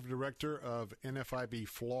 Executive Director of NFIB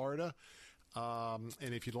Florida. And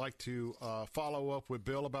if you'd like to follow up with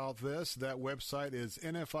Bill about this, that website is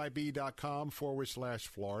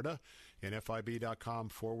nfib.com/Florida,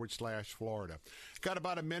 nfib.com/Florida. Got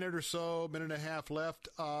about a minute or so, minute and a half left.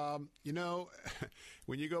 You know,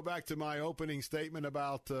 when you go back to my opening statement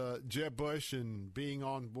about Jeb Bush and being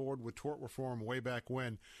on board with tort reform way back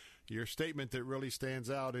when, your statement that really stands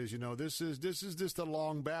out is, you know, this is just a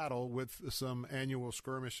long battle with some annual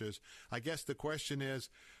skirmishes. I guess the question is,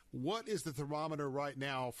 what is the thermometer right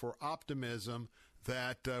now for optimism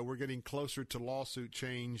that we're getting closer to lawsuit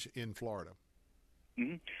change in Florida?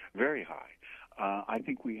 Very high. I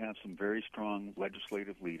think we have some very strong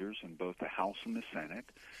legislative leaders in both the House and the Senate.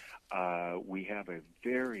 We have a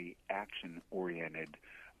very action-oriented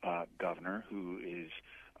governor who is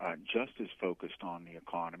just as focused on the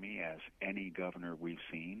economy as any governor we've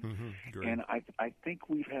seen. And I think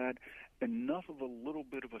we've had enough of a little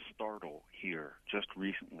bit of a startle here just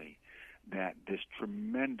recently that this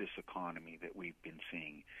tremendous economy that we've been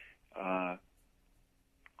seeing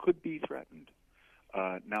could be threatened.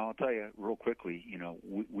 Now, I'll tell you real quickly, you know,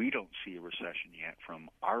 we don't see a recession yet from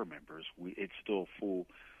our members. It's still full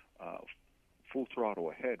throttle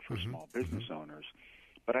ahead for small business owners.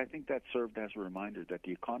 But I think that served as a reminder that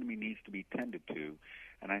the economy needs to be tended to,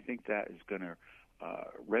 and I think that is going to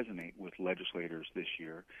resonate with legislators this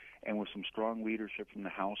year. And with some strong leadership from the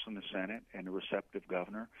House and the Senate and a receptive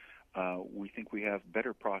governor, we think we have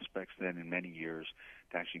better prospects than in many years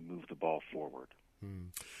to actually move the ball forward.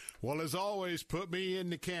 Well, as always, put me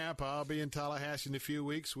in the camp. I'll be in Tallahassee in a few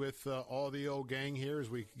weeks with all the old gang here as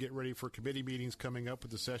we get ready for committee meetings coming up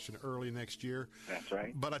with the session early next year. That's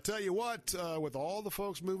right. But I tell you what, with all the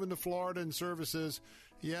folks moving to Florida and services,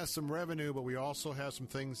 yes, some revenue, but we also have some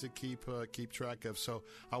things to keep track of. So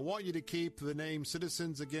I want you to keep the name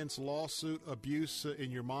Citizens Against Lawsuit Abuse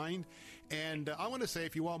in your mind. And I want to say,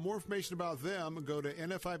 if you want more information about them, go to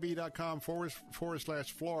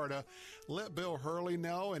nfib.com/Florida. Let Bill Hurley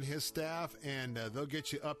know and his staff, and they'll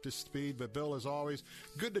get you up to speed. But, Bill, as always,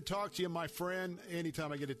 good to talk to you, my friend.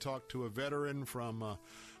 Anytime I get to talk to a veteran from a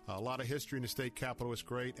lot of history in the state capital, it's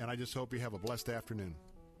great. And I just hope you have a blessed afternoon.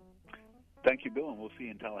 Thank you, Bill, and we'll see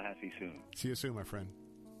you in Tallahassee soon. See you soon, my friend.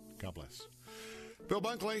 God bless. Bill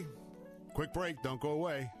Bunkley, quick break. Don't go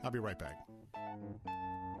away. I'll be right back.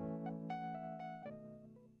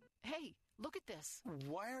 Hey, look at this.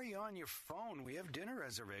 Why are you on your phone? We have dinner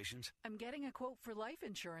reservations. I'm getting a quote for life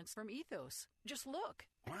insurance from Ethos. Just look.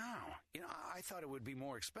 Wow. You know, I thought it would be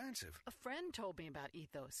more expensive. A friend told me about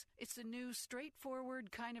Ethos. It's a new,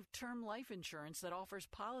 straightforward kind of term life insurance that offers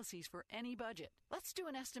policies for any budget. Let's do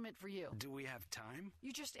an estimate for you. Do we have time?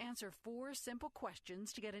 You just answer 4 simple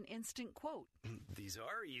questions to get an instant quote. These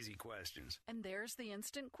are easy questions. And there's the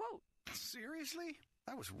instant quote. Seriously?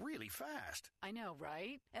 That was really fast. I know,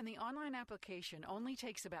 right? And the online application only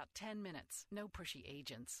takes about 10 minutes. No pushy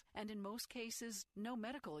agents. And in most cases, no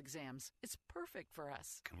medical exams. It's perfect for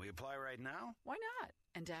us. Can we apply right now? Why not?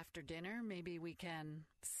 And after dinner, maybe we can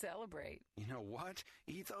celebrate. You know what?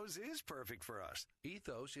 Ethos is perfect for us.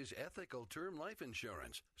 Ethos is ethical term life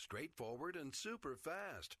insurance. Straightforward and super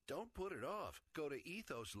fast. Don't put it off. Go to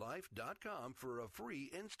ethoslife.com for a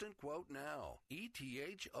free instant quote now.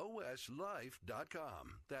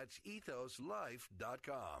 ETHOSlife.com. That's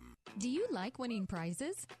ethoslife.com. Do you like winning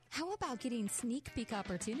prizes? How about getting sneak peek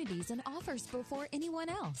opportunities and offers before anyone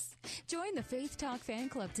else? Join the Faith Talk fan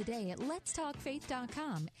club today at letstalkfaith.com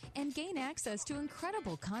and gain access to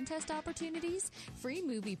incredible contest opportunities, free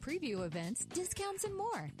movie preview events, discounts, and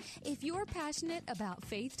more. If you're passionate about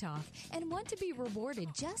Faith Talk and want to be rewarded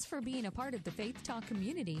just for being a part of the Faith Talk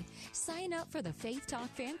community, sign up for the Faith Talk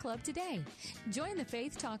fan club today. Join the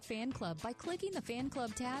Faith Talk fan club by clicking the fan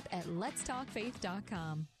club tab at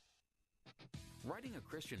letstalkfaith.com. Writing a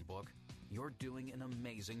Christian book, you're doing an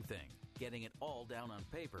amazing thing, getting it all down on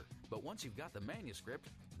paper. But once you've got the manuscript,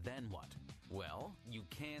 then what? Well, you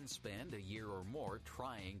can spend a year or more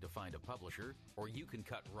trying to find a publisher, or you can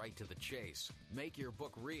cut right to the chase. Make your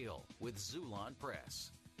book real with Xulon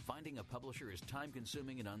Press. Finding a publisher is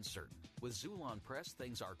time-consuming and uncertain. With Xulon Press,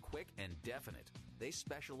 things are quick and definite. They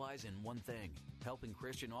specialize in one thing, helping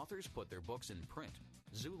Christian authors put their books in print.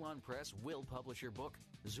 Xulon Press will publish your book,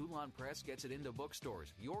 Zulon Press gets it into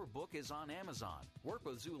bookstores. Your book is on Amazon. Work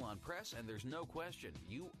with Zulon Press, and there's no question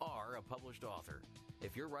you are a published author.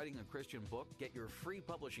 If you're writing a Christian book, get your free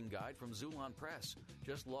publishing guide from Zulon Press.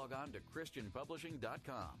 Just log on to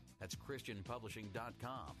ChristianPublishing.com. That's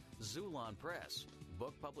ChristianPublishing.com. Zulon Press.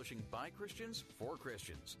 Book publishing by Christians for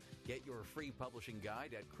Christians. Get your free publishing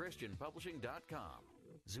guide at ChristianPublishing.com.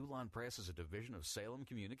 Zulon Press is a division of Salem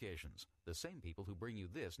Communications, the same people who bring you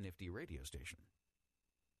this nifty radio station.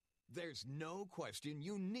 There's no question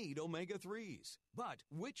you need omega-3s. But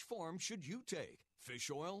which form should you take? Fish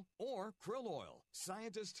oil or krill oil?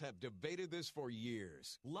 Scientists have debated this for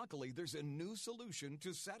years. Luckily, there's a new solution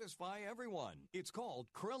to satisfy everyone. It's called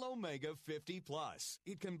Krill Omega 50 Plus.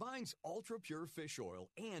 It combines ultra-pure fish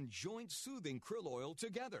oil and joint-soothing krill oil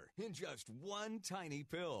together in just one tiny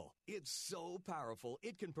pill. It's so powerful,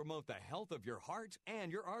 it can promote the health of your heart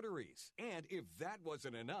and your arteries. And if that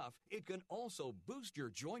wasn't enough, it can also boost your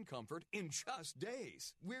joint comfort in just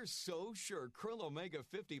days. We're so sure Krill Omega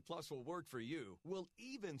 50 Plus will work for you. We'll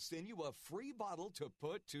even send you a free bottle to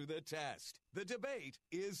put to the test. The debate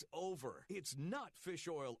is over. It's not fish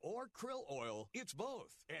oil or krill oil. It's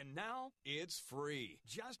both. And now it's free.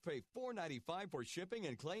 Just pay $4.95 for shipping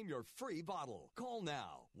and claim your free bottle. Call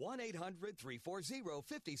now.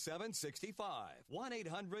 1-800-340-5765.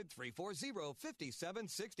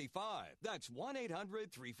 1-800-340-5765. That's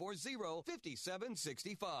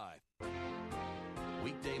 1-800-340-5765.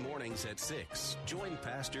 Weekday mornings at 6. Join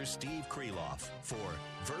Pastor Steve Kreloff for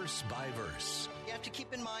Verse by Verse. You have to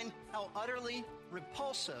keep in mind how utterly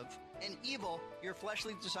repulsive and evil your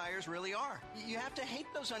fleshly desires really are. You have to hate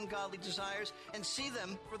those ungodly desires and see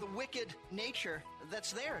them for the wicked nature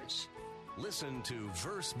that's theirs. Listen to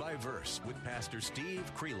Verse by Verse with Pastor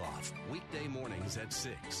Steve Kreloff. Weekday mornings at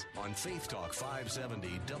 6 on Faith Talk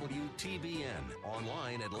 570 WTBN.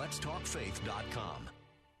 Online at letstalkfaith.com.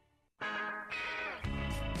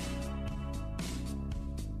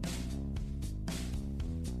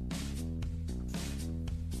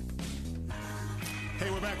 Hey,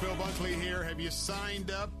 we're back. Bill Bunkley here. Have you signed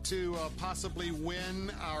up to possibly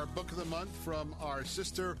win our Book of the Month from our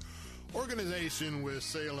sister organization with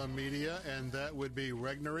Salem Media, and that would be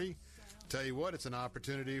Regnery? Tell you what, it's an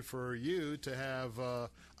opportunity for you to have a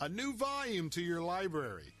new volume to your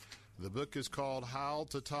library. The book is called How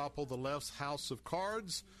to Topple the Left's House of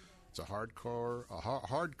Cards. It's a hardcover,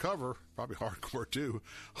 probably hardcore too,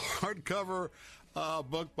 hardcover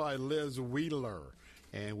book by Liz Wheeler.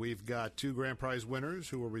 And we've got 2 grand prize winners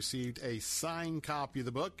who will receive a signed copy of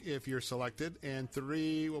the book if you're selected, and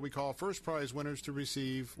 3 what we call first prize winners to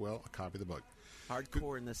receive, well, a copy of the book.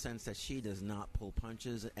 Hardcore in the sense that she does not pull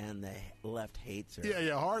punches and the left hates her.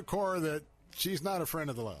 Yeah, hardcore that she's not a friend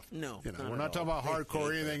of the left. No. We're not talking about hardcore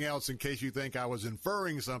or anything else in case you think I was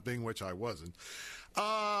inferring something, which I wasn't.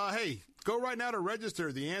 Hey, go right now to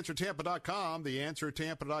register, theanswertampa.com,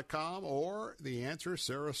 theanswertampa.com, or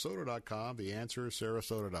theanswersarasota.com,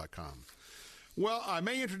 theanswersarasota.com. Well, I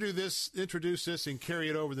may introduce this and carry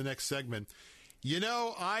it over the next segment. You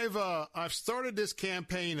know, I've started this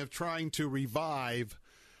campaign of trying to revive,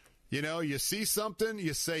 you see something,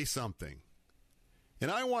 you say something. And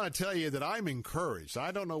I want to tell you that I'm encouraged.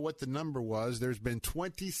 I don't know what the number was. There's been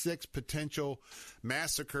 26 potential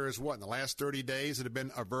massacres, in the last 30 days that have been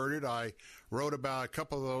averted. I wrote about a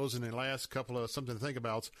couple of those in the last couple of something to think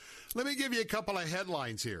about. Let me give you a couple of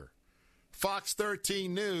headlines here. Fox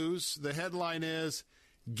 13 News, the headline is,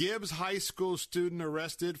 Gibbs High School student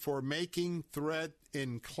arrested for making threat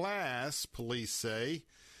in class, police say.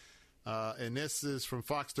 And this is from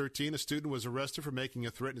Fox 13. A student was arrested for making a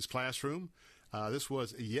threat in his classroom. This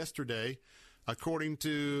was yesterday. According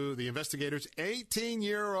to the investigators,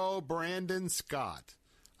 18-year-old Brandon Scott,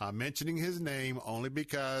 I'm mentioning his name only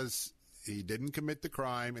because he didn't commit the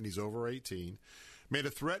crime and he's over 18, made a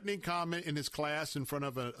threatening comment in his class in front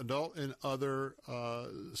of an adult and other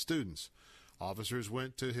students. Officers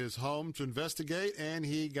went to his home to investigate, and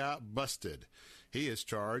he got busted. He is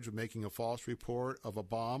charged with making a false report of a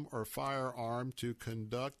bomb or firearm to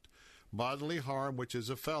conduct bodily harm, which is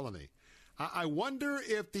a felony. I wonder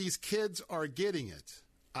if these kids are getting it.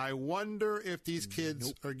 Are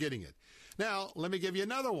getting it. Now, let me give you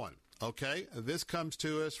another one, okay? This comes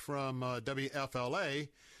to us from WFLA.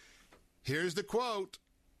 Here's the quote.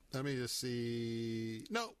 Let me just see.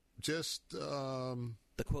 No, just... the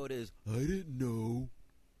quote is, I didn't know.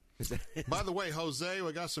 By the way, Jose,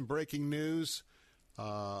 we got some breaking news.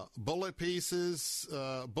 Bullet pierces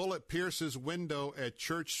window at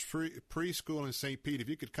Church Preschool in St. Pete. If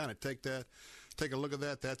you could kind of take a look at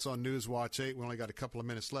that. That's on Newswatch 8. We only got a couple of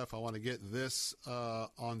minutes left. I want to get this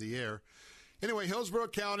on the air. Anyway, Hillsborough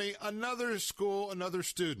County, another school, another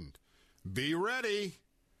student. Be ready.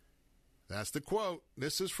 That's the quote.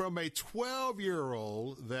 This is from a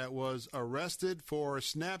 12-year-old that was arrested for a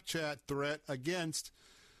Snapchat threat against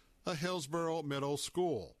a Hillsborough middle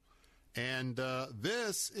school. And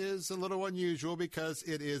this is a little unusual because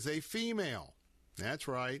it is a female. That's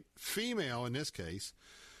right, female in this case.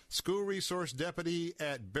 School resource deputy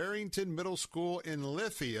at Barrington Middle School in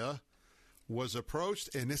Lithia was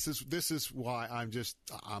approached, and this is why I'm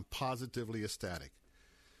positively ecstatic.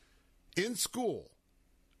 In school,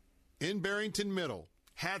 in Barrington Middle,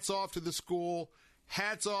 hats off to the school,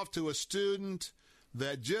 hats off to a student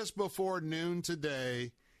that just before noon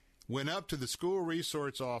today went up to the school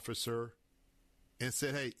resource officer and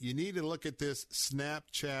said, hey, you need to look at this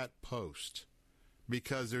Snapchat post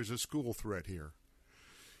because there's a school threat here.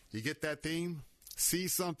 You get that theme? See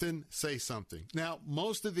something, say something. Now,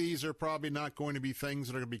 most of these are probably not going to be things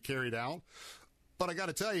that are going to be carried out, but I got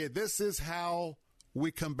to tell you, this is how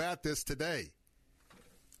we combat this today.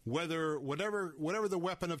 Whatever the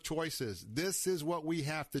weapon of choice is, this is what we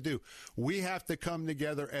have to do. We have to come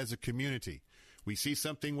together as a community. We see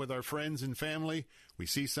something with our friends and family. We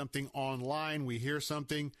see something online. We hear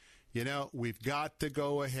something. We've got to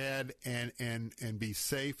go ahead and be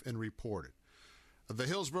safe and report it. The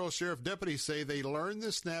Hillsborough Sheriff deputies say they learned the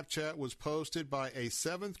Snapchat was posted by a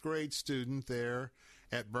 7th grade student there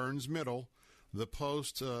at Burns Middle. The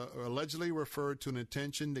post allegedly referred to an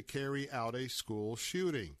intention to carry out a school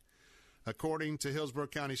shooting. According to Hillsborough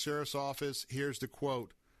County Sheriff's Office, here's the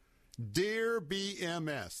quote. Dear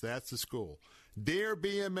BMS, that's the school. Dear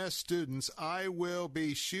BMS students, I will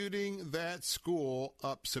be shooting that school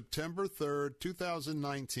up September 3rd,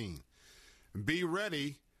 2019. Be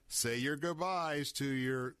ready. Say your goodbyes to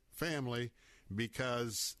your family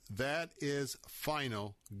because that is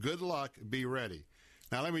final. Good luck. Be ready.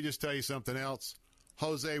 Now, let me just tell you something else.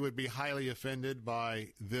 Jose would be highly offended by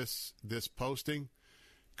this posting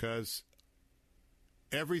because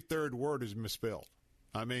every third word is misspelled.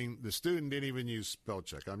 I mean, the student didn't even use spell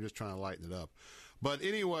check. I'm just trying to lighten it up. But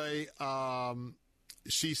anyway,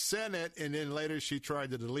 she sent it, and then later she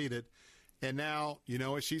tried to delete it. And now, you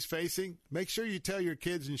know what she's facing? Make sure you tell your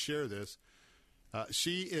kids and share this.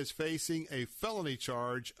 She is facing a felony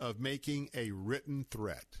charge of making a written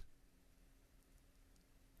threat.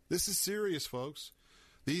 This is serious, folks.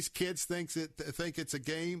 These kids think it's a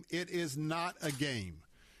game. It is not a game.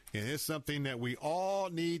 And it's something that we all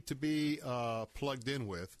need to be plugged in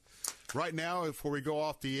with. Right now, before we go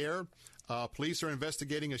off the air, police are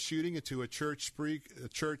investigating a shooting into a church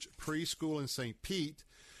preschool in St. Pete.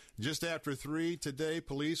 Just after 3 today,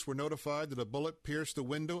 police were notified that a bullet pierced the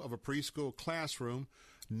window of a preschool classroom.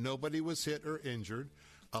 Nobody was hit or injured.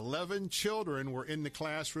 11 children were in the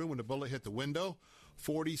classroom when the bullet hit the window.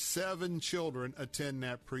 47 children attend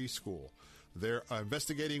that preschool. They're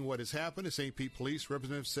investigating what has happened. A St. Pete police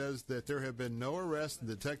representative says that there have been no arrests, and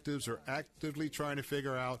detectives are actively trying to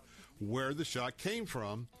figure out where the shot came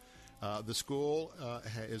from. The school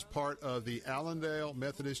is part of the Allendale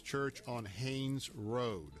Methodist Church on Haynes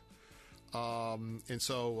Road.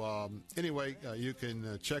 Anyway, you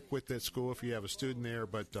can check with that school if you have a student there,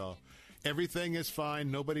 but everything is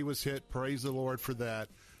fine. Nobody was hit. Praise the Lord for that.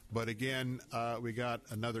 But again, we got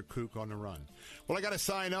another kook on the run. Well, I got to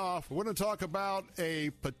sign off. We're going to talk about a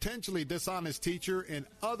potentially dishonest teacher and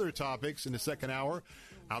other topics in the second hour.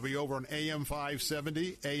 I'll be over on AM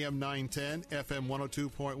 570, AM 910, FM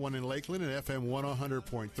 102.1 in Lakeland, and FM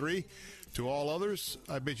 100.3. To all others,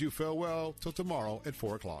 I bid you farewell till tomorrow at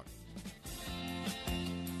 4 o'clock.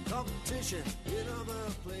 Competition in other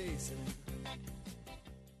places.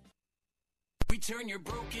 We turn your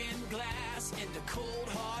broken glass into cold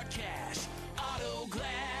hard cash. Auto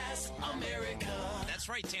Glass America. That's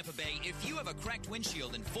right, Tampa Bay. If you have a cracked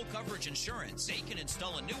windshield and full coverage insurance, they can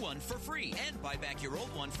install a new one for free and buy back your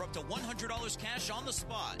old one for up to $100 cash on the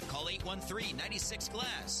spot. Call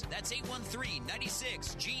 813-96-GLASS. That's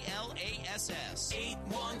 813-96-GLASS.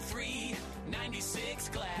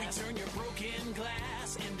 813-96-GLASS. We turn your broken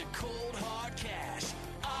glass into cold hard cash.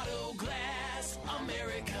 Auto Glass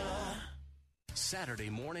America. Saturday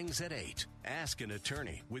mornings at 8. Ask an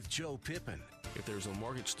Attorney with Joe Pippin. If there's a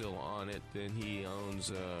mortgage still on it, then he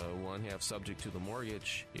owns one half subject to the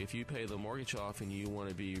mortgage. If you pay the mortgage off and you want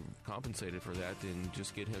to be compensated for that, then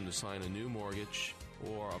just get him to sign a new mortgage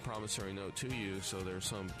or a promissory note to you so there's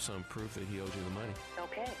some proof that he owes you the money.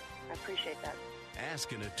 Okay, I appreciate that.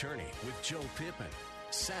 Ask an Attorney with Joe Pippin.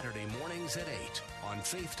 Saturday mornings at 8 on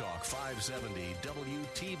Faith Talk 570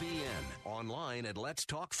 WTBN. Online at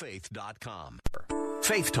letstalkfaith.com.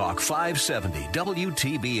 Faith Talk 570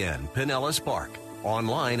 WTBN, Pinellas Park.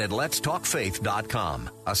 Online at letstalkfaith.com,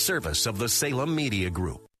 a service of the Salem Media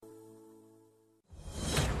Group.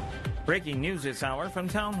 Breaking news this hour from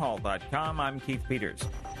townhall.com. I'm Keith Peters.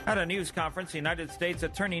 At a news conference, United States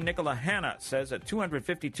Attorney Nicola Hanna says a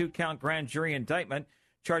 252-count grand jury indictment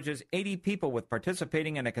charges 80 people with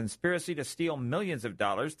participating in a conspiracy to steal millions of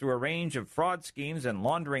dollars through a range of fraud schemes and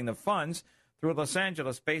laundering the funds through a Los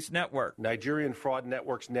Angeles-based network. Nigerian fraud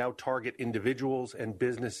networks now target individuals and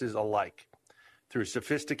businesses alike through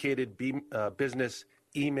sophisticated business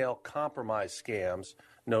email compromise scams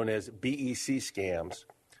known as BEC scams,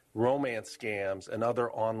 romance scams, and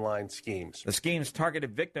other online schemes. The schemes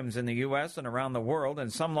targeted victims in the U.S. and around the world,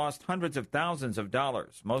 and some lost hundreds of thousands of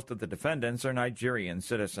dollars. Most of the defendants are Nigerian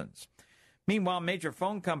citizens. Meanwhile, major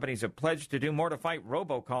phone companies have pledged to do more to fight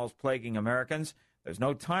robocalls plaguing Americans. There's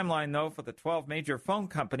no timeline, though, for the 12 major phone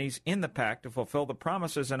companies in the pact to fulfill the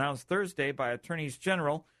promises announced Thursday by attorneys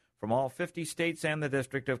general from all 50 states and the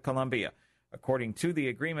District of Columbia. According to the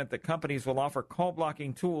agreement, the companies will offer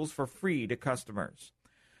call-blocking tools for free to customers.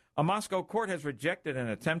 A Moscow court has rejected an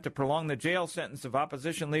attempt to prolong the jail sentence of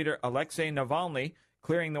opposition leader Alexei Navalny,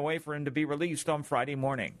 clearing the way for him to be released on Friday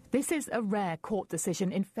morning. This is a rare court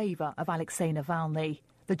decision in favor of Alexei Navalny.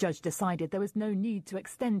 The judge decided there was no need to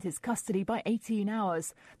extend his custody by 18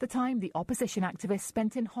 hours, the time the opposition activist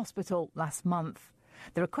spent in hospital last month.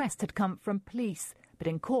 The request had come from police, but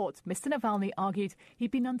in court, Mr. Navalny argued he'd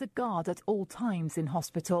been under guard at all times in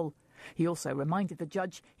hospital. He also reminded the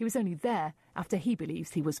judge he was only there after he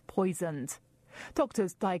believes he was poisoned.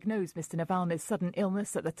 Doctors diagnosed Mr. Navalny's sudden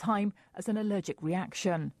illness at the time as an allergic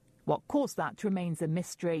reaction. What caused that remains a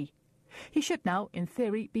mystery. He should now, in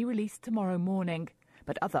theory, be released tomorrow morning.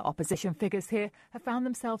 But other opposition figures here have found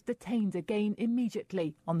themselves detained again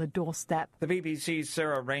immediately on the doorstep. The BBC's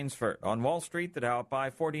Sarah Rainsford. On Wall Street, the Dow up by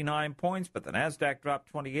 49 points, but the Nasdaq dropped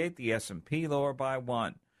 28, the S&P lower by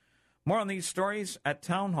 1. More on these stories at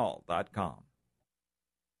townhall.com.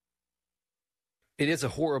 It is a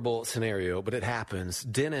horrible scenario, but it happens.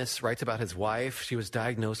 Dennis writes about his wife. She was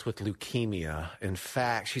diagnosed with leukemia. In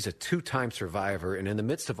fact, she's a 2-time survivor, and in the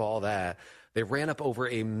midst of all that, they ran up over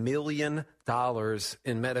 $1 million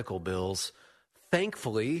in medical bills.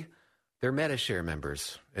 Thankfully, they're Medi-Share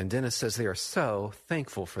members. And Dennis says they are so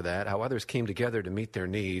thankful for that, how others came together to meet their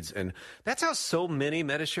needs. And that's how so many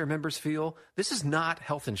Medi-Share members feel. This is not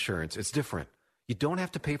health insurance. It's different. You don't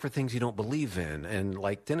have to pay for things you don't believe in. And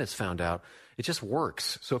like Dennis found out, it just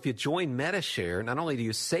works. So if you join Medi-Share, not only do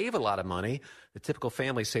you save a lot of money, the typical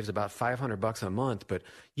family saves about $500 a month, but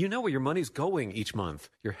you know where your money's going each month.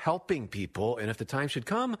 You're helping people, and if the time should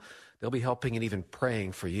come, they'll be helping and even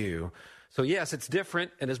praying for you. So yes, it's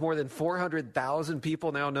different, and as more than 400,000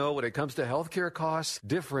 people now know when it comes to healthcare costs,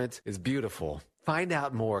 different is beautiful. Find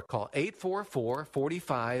out more. Call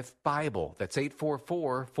 844-45-BIBLE. That's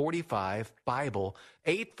 844-45-BIBLE.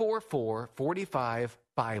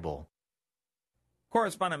 844-45-BIBLE.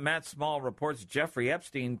 Correspondent Matt Small reports Jeffrey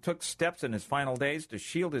Epstein took steps in his final days to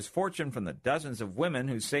shield his fortune from the dozens of women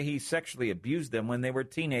who say he sexually abused them when they were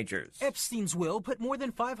teenagers. Epstein's will put more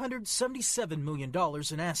than $577 million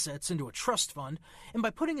in assets into a trust fund, and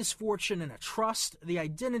by putting his fortune in a trust, the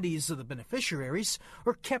identities of the beneficiaries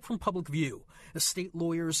are kept from public view. Estate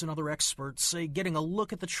lawyers and other experts say getting a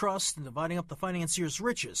look at the trust and dividing up the financier's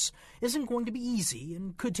riches isn't going to be easy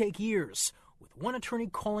and could take years, with one attorney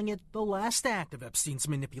calling it the last act of Epstein's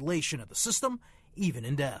manipulation of the system, even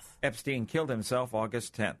in death. Epstein killed himself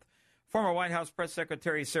August 10th. Former White House Press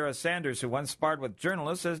Secretary Sarah Sanders, who once sparred with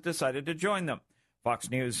journalists, has decided to join them.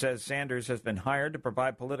 Fox News says Sanders has been hired to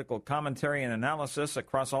provide political commentary and analysis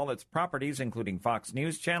across all its properties, including Fox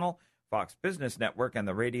News Channel, Fox Business Network, and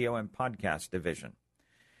the radio and podcast division.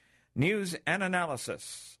 News and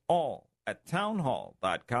analysis, all at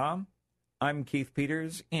townhall.com. I'm Keith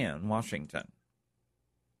Peters in Washington.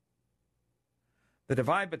 The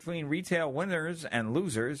divide between retail winners and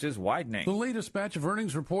losers is widening. The latest batch of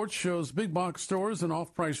earnings reports shows big box stores and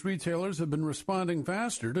off-price retailers have been responding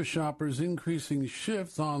faster to shoppers' increasing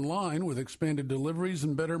shifts online with expanded deliveries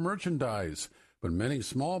and better merchandise. But many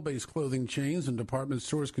small-base clothing chains and department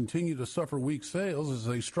stores continue to suffer weak sales as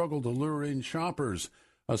they struggle to lure in shoppers.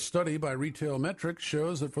 A study by Retail Metrics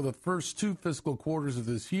shows that for the first 2 fiscal quarters of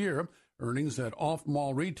this year, earnings at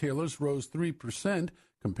off-mall retailers rose 3%,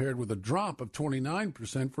 compared with a drop of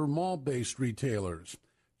 29% for mall-based retailers.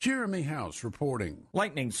 Jeremy House reporting.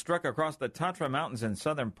 Lightning struck across the Tatra Mountains in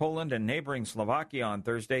southern Poland and neighboring Slovakia on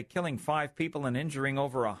Thursday, killing 5 people and injuring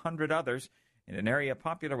over 100 others in an area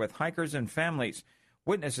popular with hikers and families.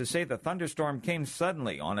 Witnesses say the thunderstorm came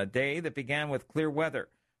suddenly on a day that began with clear weather.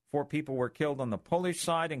 4 people were killed on the Polish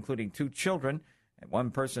side, including 2 children, and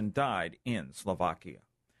one person died in Slovakia.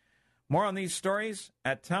 More on these stories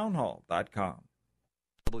at townhall.com.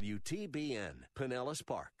 WTBN, Pinellas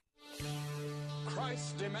Park.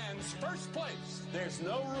 Christ demands first place. There's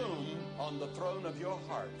no room on the throne of your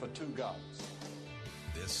heart for two gods.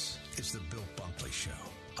 This is the Bill Bunkley Show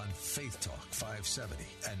on Faith Talk 570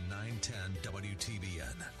 and 910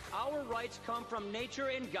 WTBN. Our rights come from nature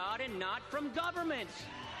and God and not from government.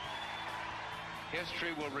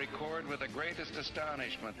 History will record with the greatest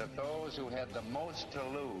astonishment that those who had the most to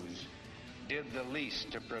lose did the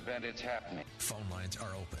least to prevent its happening. Phone lines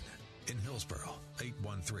are open. In Hillsborough,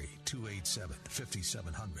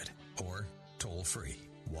 813-287-5700 or toll free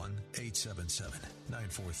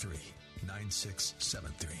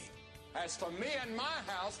 1-877-943-9673. As for me and my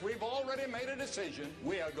house, we've already made a decision.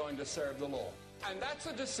 We are going to serve the Lord. And that's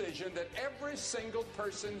a decision that every single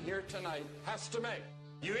person here tonight has to make.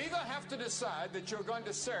 You either have to decide that you're going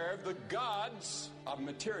to serve the gods of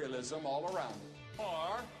materialism all around you,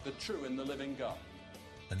 or the true and the living God.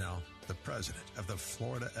 And now, the president of the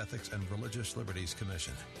Florida Ethics and Religious Liberties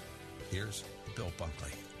Commission. Here's Bill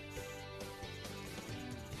Bunkley.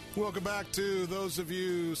 Welcome back to those of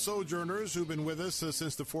you sojourners who've been with us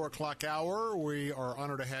since the 4 o'clock hour. We are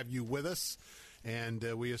honored to have you with us. And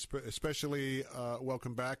we especially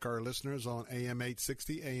welcome back our listeners on AM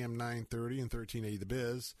 860, AM 930, and 1380 The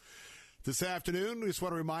Biz. This afternoon, we just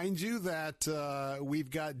want to remind you that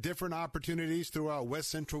we've got different opportunities throughout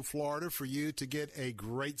West Central Florida for you to get a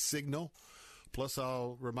great signal. Plus,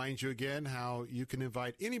 I'll remind you again how you can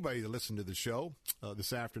invite anybody to listen to the show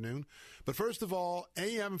this afternoon. But first of all,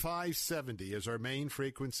 AM 570 is our main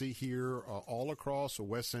frequency here all across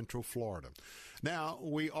West Central Florida. Now,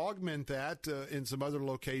 we augment that in some other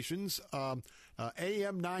locations.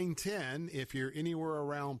 AM 910, if you're anywhere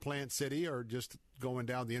around Plant City or just going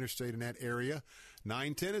down the interstate in that area,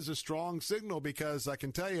 910 is a strong signal because I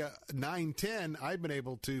can tell you, 910, I've been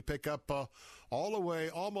able to pick up all the way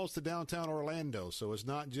almost to downtown Orlando. So it's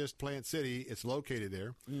not just Plant City. It's located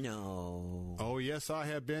there. No. Oh, yes, I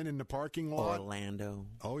have been in the parking lot. Orlando.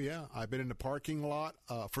 Oh, yeah. I've been in the parking lot.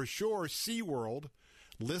 For sure, SeaWorld,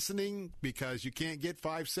 listening because you can't get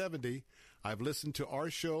 570. I've listened to our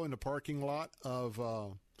show in the parking lot of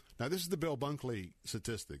now, this is the Bill Bunkley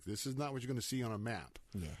statistic. This is not what you're going to see on a map.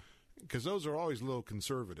 Yeah. Because those are always a little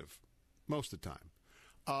conservative most of the time.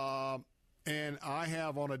 And I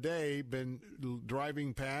have on a day been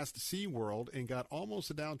driving past SeaWorld and got almost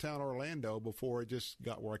to downtown Orlando before it just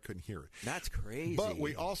got where I couldn't hear it. That's crazy. But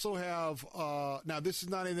we also have now this is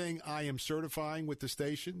not anything I am certifying with the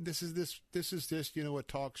station. This is just what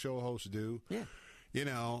talk show hosts do. Yeah.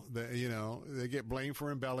 They get blamed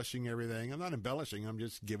for embellishing everything. I'm not embellishing. I'm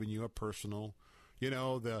just giving you a personal,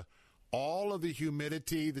 all of the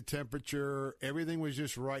humidity, the temperature, everything was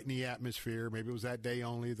just right in the atmosphere. Maybe it was that day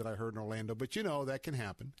only that I heard in Orlando, but that can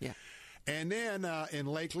happen. Yeah. And then in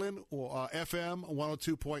Lakeland, FM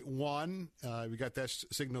 102.1, we got that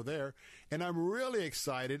signal there. And I'm really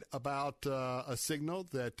excited about a signal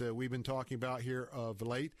that we've been talking about here of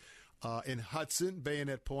late. In Hudson,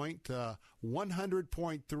 Bayonet Point, 100.3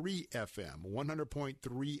 FM,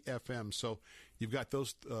 100.3 FM. So you've got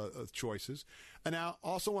those choices. And now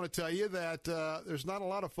also want to tell you that there's not a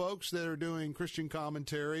lot of folks that are doing Christian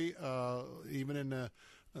commentary, even in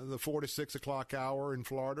the 4 to 6 o'clock hour in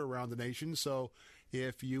Florida around the nation. So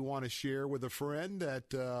if you want to share with a friend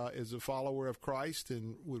that is a follower of Christ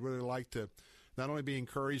and would really like to not only be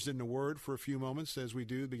encouraged in the Word for a few moments as we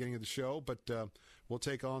do at the beginning of the show, but we'll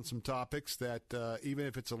take on some topics that even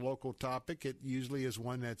if it's a local topic, it usually is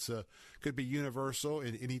one that's could be universal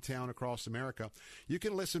in any town across America. You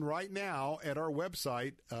can listen right now at our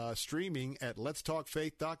website, streaming at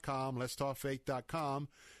letstalkfaith.com, letstalkfaith.com.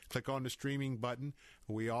 Click on the streaming button.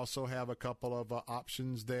 We also have a couple of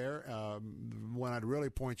options there. One I'd really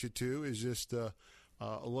point you to is just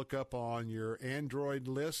look up on your Android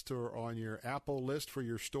list or on your Apple list for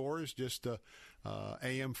your stores, just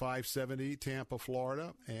AM 570 Tampa,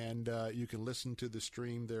 Florida, and you can listen to the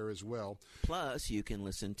stream there as well. Plus, you can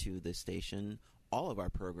listen to the station, all of our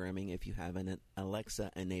programming, if you have an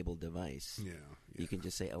Alexa-enabled device. Yeah. You can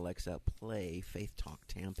just say, Alexa, play Faith Talk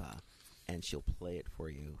Tampa, and she'll play it for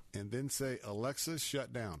you. And then say, Alexa,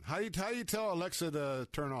 shut down. How do you tell Alexa to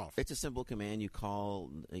turn off? It's a simple command. You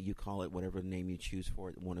call it whatever name you choose for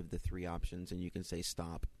it, one of the three options, and you can say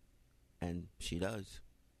stop, and she does.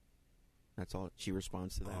 That's all. She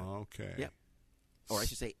responds to that. Okay. Yep. Or I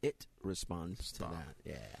should say it responds to that.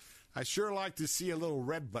 Yeah. I sure like to see a little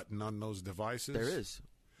red button on those devices. There is.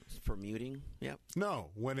 For muting? Yep.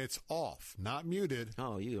 No, when it's off, not muted.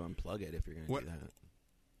 Oh, you unplug it if you're going to do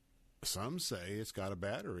that. some say it's got a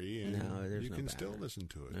battery, and there's you no can battery. still listen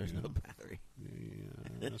to it. There's you know? no battery.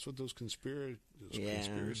 Yeah, that's what those conspiracy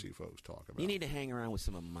folks talk about. You need to hang around with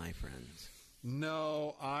some of my friends.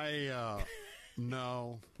 No,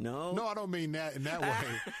 No, I don't mean that in that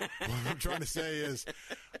way. What I'm trying to say is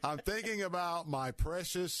I'm thinking about my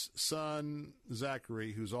precious son,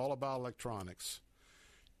 Zachary, who's all about electronics.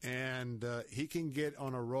 And he can get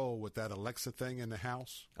on a roll with that Alexa thing in the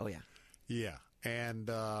house. Oh, yeah. Yeah. And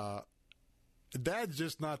Dad's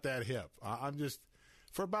just not that hip. I'm just,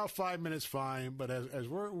 for about 5 minutes, fine. But as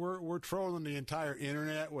we're trolling the entire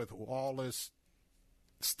internet with all this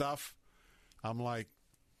stuff, I'm like,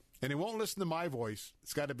 and he won't listen to my voice.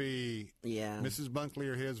 It's got to be Mrs. Bunkley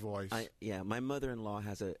or his voice. My mother-in-law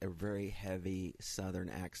has a very heavy Southern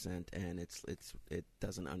accent, and it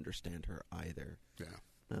doesn't understand her either. Yeah.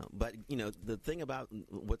 But, the thing about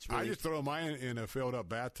what's really... I just throw mine in a filled-up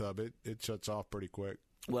bathtub. It shuts off pretty quick.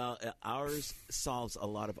 Well, ours solves a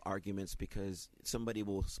lot of arguments because somebody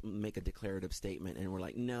will make a declarative statement, and we're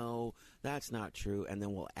like, no, that's not true. And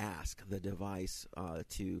then we'll ask the device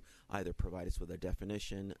to either provide us with a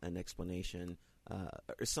definition, an explanation,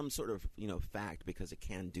 or some sort of fact, because it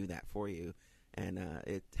can do that for you. And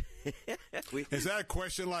is that a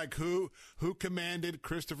question like who commanded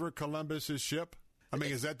Christopher Columbus's ship? I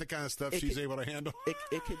mean, is that the kind of stuff she's able to handle?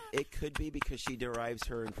 It could be because she derives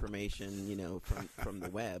her information, from the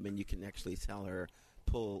web, and you can actually tell her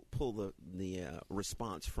pull the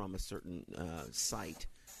response from a certain site,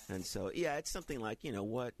 and so it's something like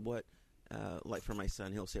what like for my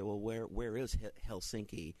son, he'll say, well, where is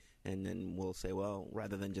Helsinki, and then we'll say, well,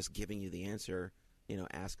 rather than just giving you the answer,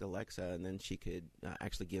 ask Alexa, and then she could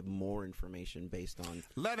actually give more information based on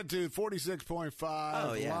latitude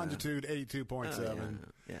 46.5, longitude 82.7.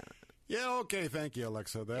 Yeah, okay, thank you,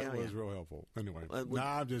 Alexa. That was real helpful. Anyway,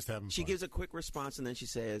 I'm just having fun. She gives a quick response, and then she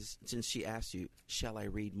says, since she asked you, shall I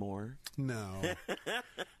read more? No.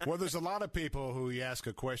 Well, there's a lot of people who you ask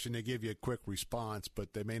a question, they give you a quick response,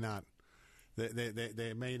 but they may not.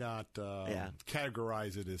 They may not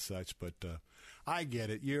categorize it as such, but I get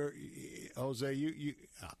it. Jose. You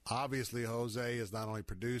obviously Jose is not only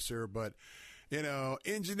producer, but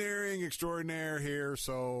engineering extraordinaire here.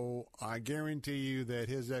 So I guarantee you that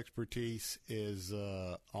his expertise is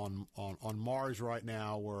on Mars right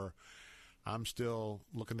now, where I'm still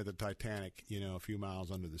looking at the Titanic, a few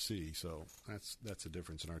miles under the sea. So that's a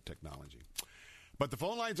difference in our technology. But the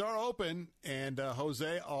phone lines are open, and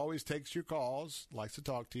Jose always takes your calls, likes to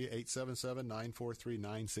talk to you,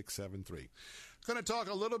 877-943-9673. Going to talk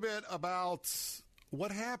a little bit about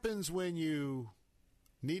what happens when you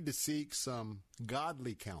need to seek some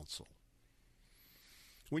godly counsel,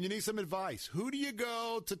 when you need some advice. Who do you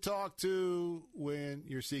go to talk to when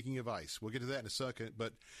you're seeking advice? We'll get to that in a second,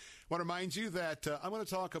 but I want to remind you that I'm going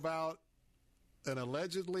to talk about an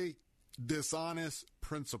allegedly dishonest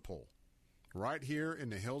principal right here in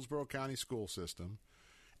the Hillsborough County school system.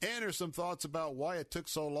 And there's some thoughts about why it took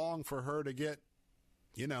so long for her to get,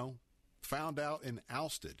 found out and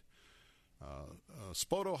ousted.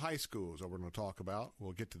 Spoto High School is what we're going to talk about.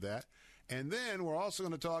 We'll get to that. And then we're also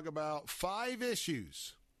going to talk about 5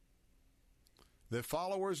 issues that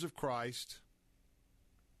followers of Christ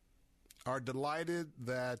are delighted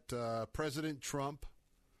that President Trump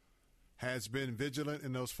has been vigilant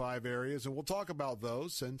in those 5 areas, and we'll talk about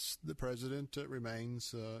those since the president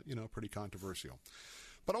remains, pretty controversial.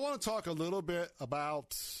 But I want to talk a little bit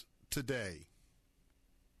about today.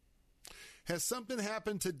 Has something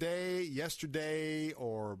happened today, yesterday,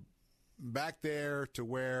 or back there to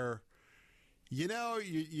where,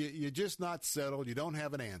 you're just not settled, you don't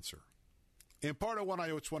have an answer? And part of what I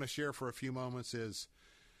just want to share for a few moments is,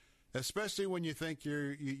 especially when you think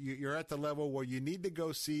you're at the level where you need to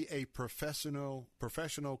go see a professional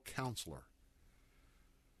counselor.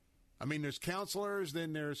 I mean, there's counselors,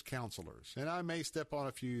 then there's counselors. And I may step on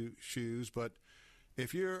a few shoes, but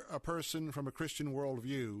if you're a person from a Christian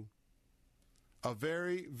worldview, a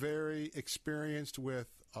very, very experienced with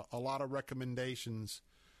a lot of recommendations,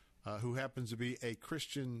 who happens to be a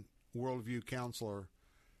Christian worldview counselor,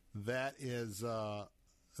 that is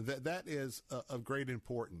that is of great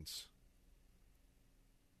importance,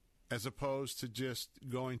 as opposed to just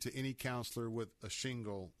going to any counselor with a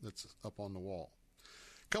shingle that's up on the wall.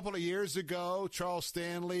 A couple of years ago, Charles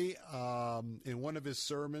Stanley, in one of his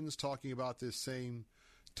sermons talking about this same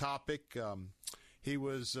topic, he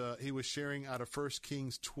was sharing out of 1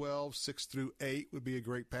 Kings 12, 6 through 8 would be a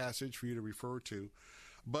great passage for you to refer to.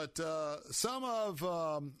 But some of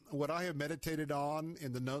what I have meditated on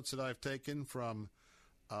in the notes that I've taken from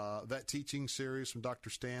that teaching series from Dr.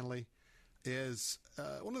 Stanley is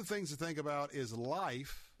one of the things to think about is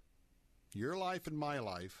life your life and my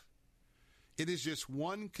life, it is just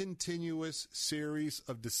one continuous series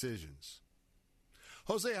of decisions.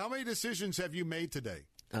 Jose, how many decisions have you made today?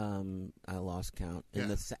 I lost count. In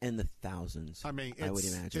the thousands. I mean, I would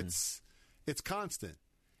imagine. It's constant.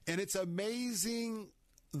 And it's amazing,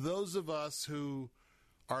 those of us who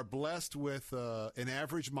are blessed with an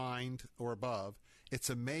average mind or above, it's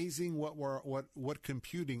amazing what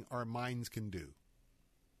computing our minds can do.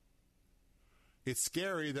 It's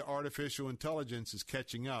scary that artificial intelligence is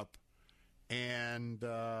catching up and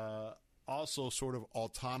also sort of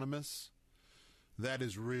autonomous. That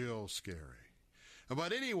is real scary.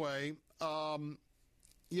 But anyway, you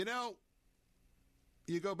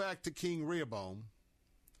go back to King Rehoboam,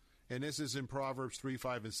 and this is in Proverbs 3,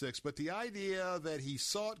 5, and 6, but the idea that he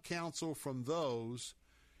sought counsel from those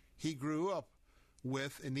he grew up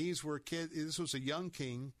with, and these were kids, this was a young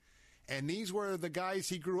king, and these were the guys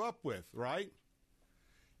he grew up with, right?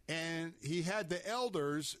 And he had the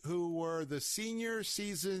elders who were the senior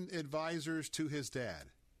seasoned advisors to his dad.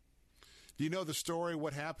 Do you know the story,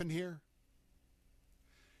 what happened here?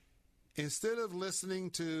 Instead of listening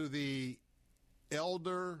to the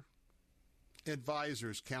elder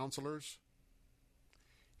advisors, counselors,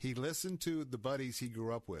 he listened to the buddies he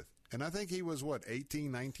grew up with. And I think he was,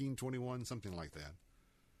 18, 19, 21, something like that.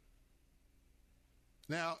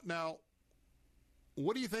 Now,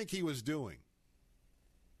 what do you think he was doing?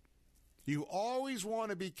 You always want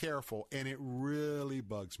to be careful, and it really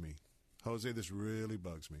bugs me. Jose, this really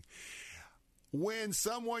bugs me. When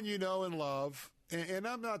someone you know and love, and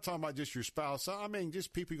I'm not talking about just your spouse, I mean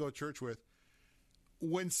just people you go to church with,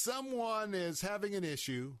 when someone is having an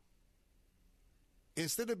issue,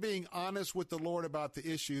 instead of being honest with the Lord about the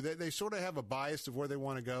issue, they sort of have a bias of where they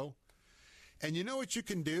want to go. And you know what you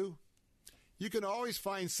can do? You can always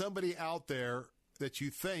find somebody out there that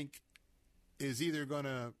you think is either going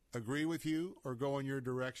to agree with you or go in your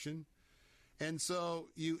direction. And so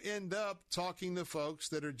you end up talking to folks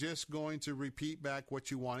that are just going to repeat back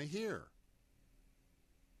what you want to hear.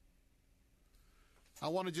 I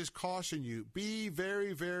want to just caution you, be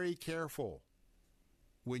very, very careful.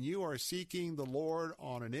 When you are seeking the Lord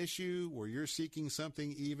on an issue, where you're seeking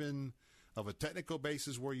something even of a technical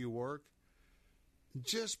basis where you work,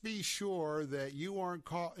 just be sure that you aren't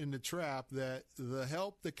caught in the trap that the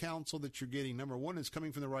help, the counsel that you're getting, number one, is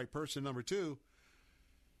coming from the right person. Number two,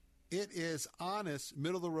 it is honest,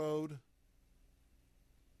 middle-of-the-road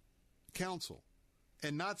counsel,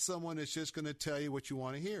 and not someone that's just going to tell you what you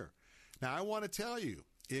want to hear. Now, I want to tell you,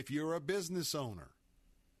 if you're a business owner,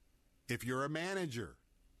 if you're a manager,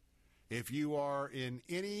 if you are in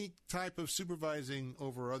any type of supervising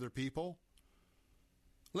over other people,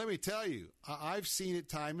 let me tell you, I've seen it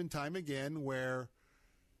time and time again where,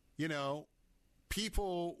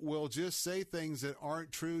 people will just say things that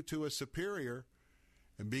aren't true to a superior,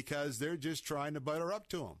 and because they're just trying to butter up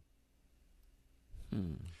to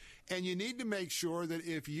them. And you need to make sure that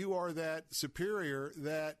if you are that superior,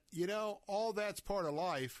 that, all that's part of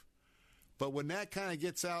life. But when that kind of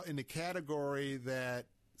gets out in the category that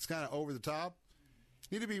it's kind of over the top,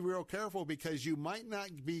 you need to be real careful, because you might not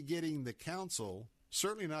be getting the counsel,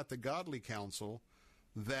 certainly not the godly counsel,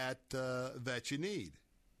 that you need.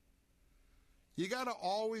 You got to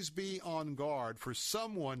always be on guard for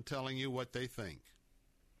someone telling you what they think.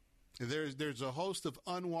 There's a host of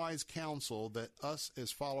unwise counsel that us as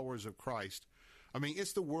followers of Christ,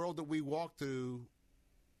 it's the world that we walk through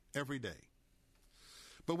every day.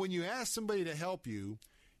 But when you ask somebody to help you,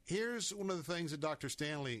 here's one of the things that Dr.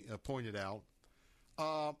 Stanley pointed out.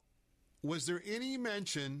 Was there any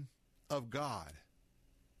mention of God?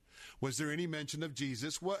 Was there any mention of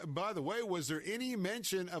Jesus? By the way, was there any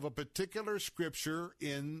mention of a particular scripture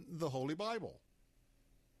in the Holy Bible?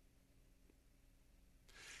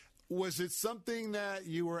 Was it something that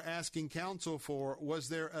you were asking counsel for? Was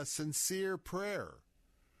there a sincere prayer?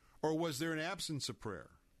 Or was there an absence of prayer?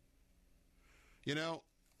 You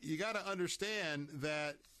got to understand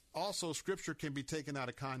that also Scripture can be taken out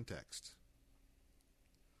of context.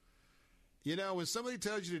 When somebody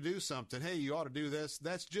tells you to do something, hey, you ought to do this,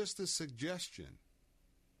 that's just a suggestion.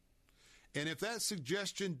 And if that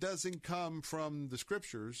suggestion doesn't come from the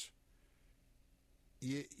Scriptures,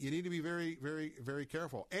 you need to be very, very, very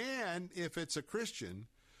careful. And if it's a Christian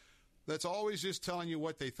that's always just telling you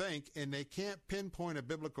what they think, and they can't pinpoint a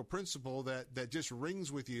biblical principle that just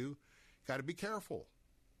rings with you, got to be careful.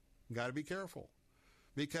 Got to be careful.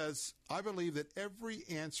 Because I believe that every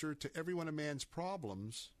answer to every one of man's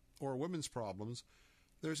problems or women's problems,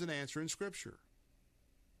 there's an answer in Scripture.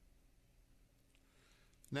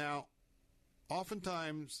 Now,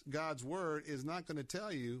 oftentimes God's Word is not going to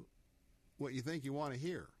tell you what you think you want to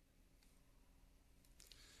hear.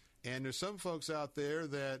 And there's some folks out there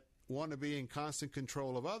that want to be in constant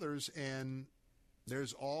control of others, and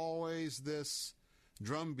there's always this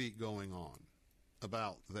drumbeat going on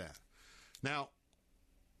about that. Now,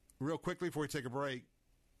 real quickly before we take a break,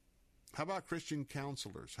 how about Christian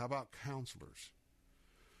counselors? How about counselors?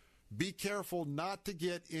 Be careful not to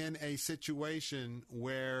get in a situation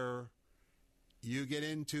where you get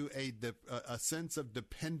into a sense of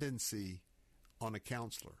dependency on a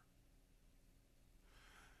counselor.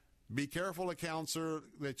 Be careful, a counselor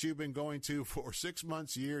that you've been going to for 6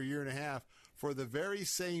 months, year and a half, for the very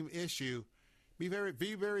same issue. Be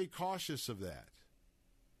very cautious of that.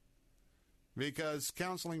 Because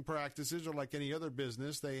counseling practices are like any other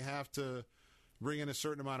business. They have to bring in a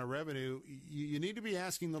certain amount of revenue. You need to be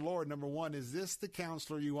asking the Lord, number one, is this the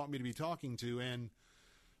counselor you want me to be talking to? And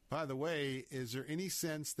by the way, is there any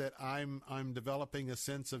sense that I'm developing a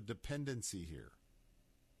sense of dependency here?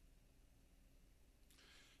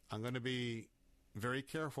 I'm going to be very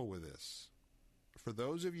careful with this. For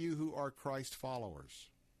those of you who are Christ followers,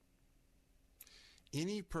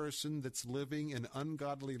 any person that's living an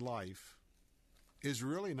ungodly life is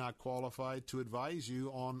really not qualified to advise you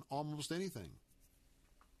on almost anything.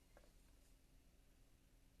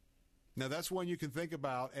 Now, that's one you can think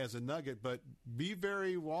about as a nugget, but be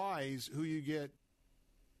very wise who you get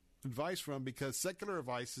advice from, because secular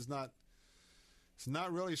advice is not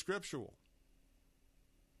really scriptural.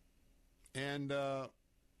 And,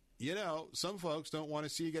 some folks don't want to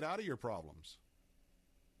see you get out of your problems.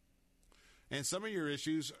 And some of your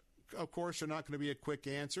issues, of course, are not going to be a quick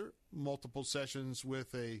answer, multiple sessions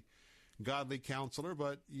with a godly counselor,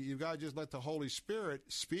 but you've got to just let the Holy Spirit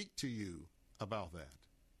speak to you about that.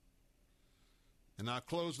 And I'll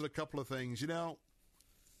close with a couple of things.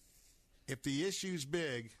 If the issue's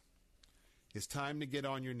big, it's time to get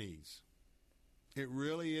on your knees. It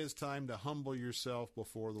really is time to humble yourself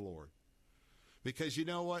before the Lord. Because you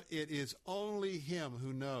know what? It is only Him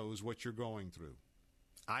who knows what you're going through.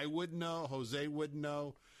 I wouldn't know. Jose wouldn't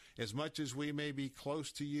know. As much as we may be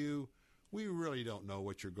close to you, we really don't know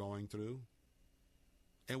what you're going through.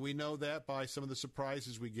 And we know that by some of the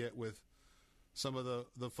surprises we get with some of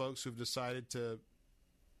the folks who've decided to,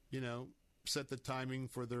 set the timing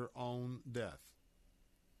for their own death.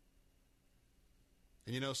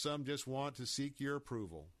 And some just want to seek your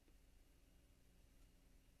approval.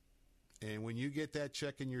 And when you get that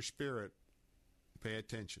check in your spirit, pay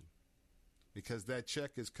attention. Because that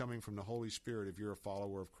check is coming from the Holy Spirit if you're a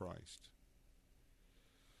follower of Christ.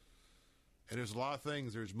 And there's a lot of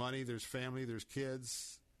things. There's money, there's family, there's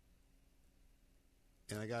kids.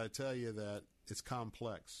 And I got to tell you that it's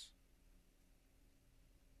complex.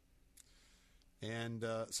 And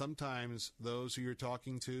sometimes those who you're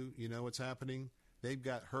talking to, you know what's happening? They've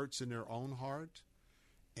got hurts in their own heart.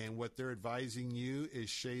 And what they're advising you is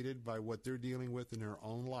shaded by what they're dealing with in their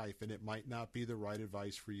own life. And it might not be the right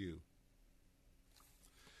advice for you.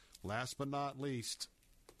 Last but not least,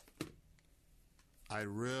 I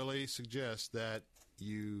really suggest that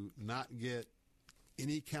you not get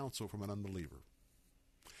any counsel from an unbeliever.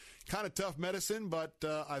 Kind of tough medicine, but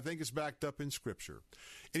I think it's backed up in Scripture.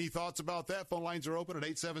 Any thoughts about that? Phone lines are open at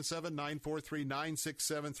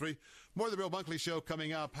 877-943-9673. More of the Bill Bunkley Show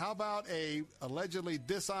coming up. How about a allegedly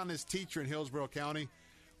dishonest teacher in Hillsborough County?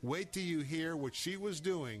 Wait till you hear what she was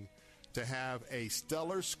doing to have a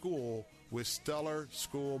stellar school with stellar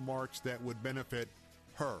school marks that would benefit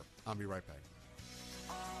her. I'll be right back.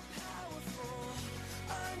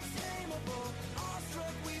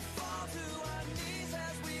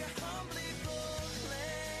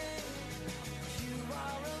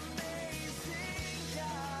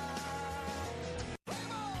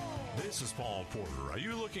 This is Paul Porter. Are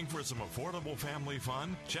you looking for some affordable family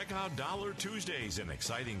fun? Check out Dollar Tuesdays in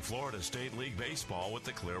exciting Florida State League baseball with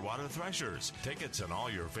the Clearwater Threshers. Tickets and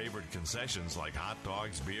all your favorite concessions like hot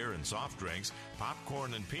dogs, beer, and soft drinks,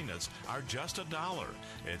 popcorn, and peanuts are just $1.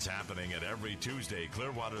 It's happening at every Tuesday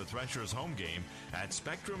Clearwater Threshers home game at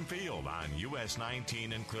Spectrum Field on US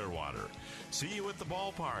 19 in Clearwater. See you at the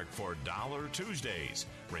ballpark for Dollar Tuesdays.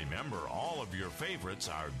 Remember, all of your favorites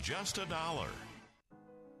are just $1.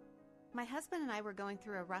 My husband and I were going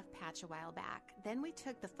through a rough patch a while back. Then we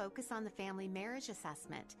took the Focus on the Family marriage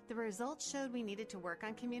assessment. The results showed we needed to work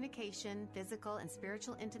on communication, physical and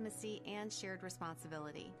spiritual intimacy, and shared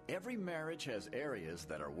responsibility. Every marriage has areas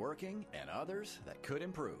that are working and others that could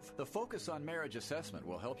improve. The Focus on Marriage assessment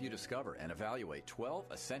will help you discover and evaluate 12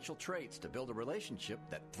 essential traits to build a relationship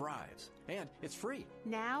that thrives. And it's free.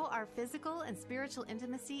 Now our physical and spiritual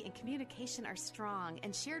intimacy and communication are strong,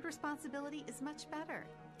 and shared responsibility is much better.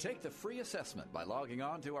 Take the free assessment by logging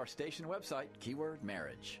on to our station website, keyword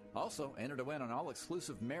marriage. Also, enter to win an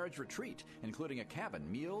all-exclusive marriage retreat, including a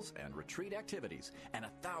cabin, meals, and retreat activities, and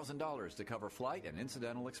 $1,000 to cover flight and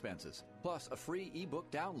incidental expenses, plus a free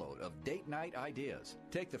ebook download of date night ideas.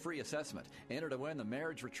 Take the free assessment, enter to win the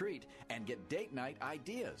marriage retreat, and get date night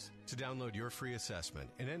ideas. To download your free assessment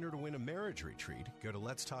and enter to win a marriage retreat, go to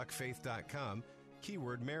letstalkfaith.com,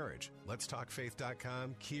 keyword marriage.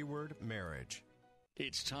 letstalkfaith.com, keyword marriage.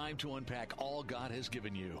 It's time to unpack all God has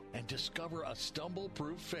given you and discover a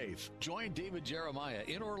stumble-proof faith. Join David Jeremiah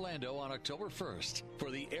in Orlando on October 1st for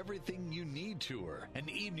the Everything You Need Tour, an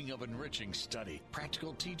evening of enriching study,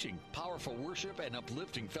 practical teaching, powerful worship, and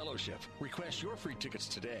uplifting fellowship. Request your free tickets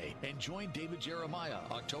today and join David Jeremiah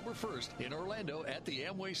October 1st in Orlando at the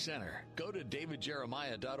Amway Center. Go to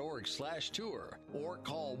davidjeremiah.org/tour or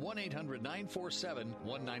call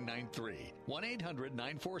 1-800-947-1993.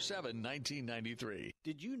 1-800-947-1993.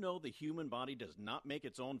 Did you know the human body does not make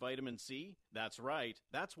its own vitamin C? That's right.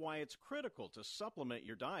 That's why it's critical to supplement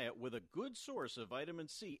your diet with a good source of vitamin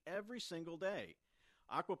C every single day.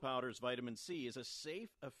 Aqua Powder's vitamin C is a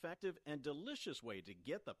safe, effective, and delicious way to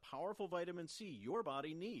get the powerful vitamin C your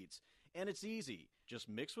body needs. And it's easy. Just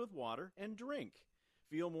mix with water and drink.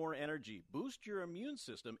 Feel more energy, boost your immune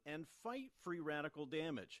system, and fight free radical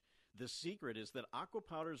damage. The secret is that Aqua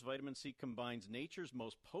Powder's vitamin C combines nature's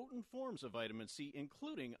most potent forms of vitamin C,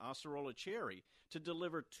 including Acerola cherry, to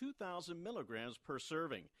deliver 2,000 milligrams per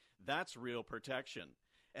serving. That's real protection.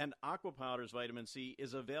 And Aqua Powder's vitamin C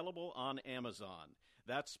is available on Amazon.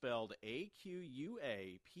 That's spelled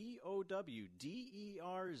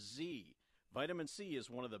AQUAPOWDERZ. Vitamin C is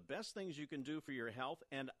one of the best things you can do for your health,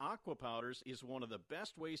 and Aqua Powders is one of the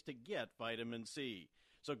best ways to get vitamin C.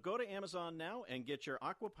 So go to Amazon now and get your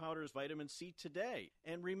Aqua Powders vitamin C today.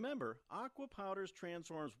 And remember, Aqua Powders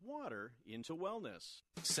transforms water into wellness.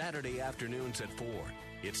 Saturday afternoons at 4.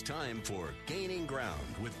 It's time for Gaining Ground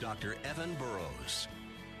with Dr. Evan Burrows.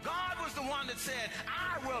 God was the one that said,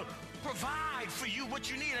 I will provide for you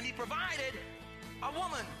what you need. And he provided a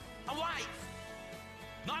woman, a wife.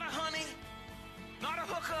 Not a honey, not a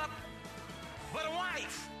hookup, but a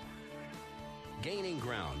wife. Gaining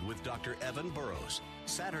Ground with Dr. Evan Burrows.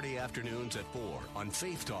 Saturday afternoons at 4 on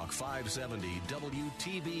Faith Talk 570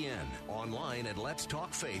 WTBN. Online at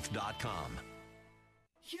letstalkfaith.com.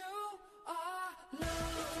 You are love.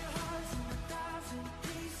 Your heart's in 1,000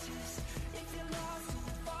 pieces. If you're lost and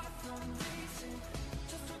far from reason,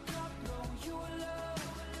 just look up, know you are love.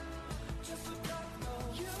 Just look up, know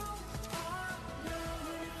you are love.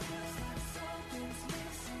 When it feels like something's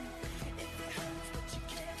missing, if it hurts but you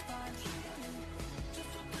can't find healing,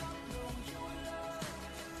 just look up, know you are love.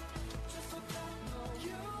 Just look up, know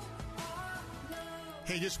you are love.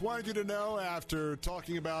 Hey, just wanted you to know, after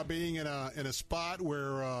talking about being in a spot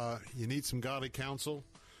where you need some godly counsel,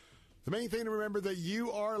 the main thing to remember that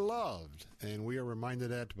you are loved, and we are reminded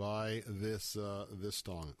that by this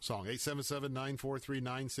song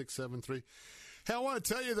 877-943-9673. Hey, I want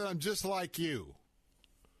to tell you that I'm just like you.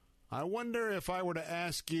 I wonder if I were to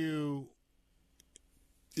ask you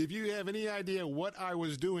if you have any idea what I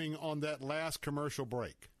was doing on that last commercial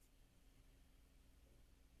break.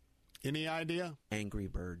 Any idea? Angry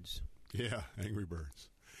Birds. Yeah, Angry Birds.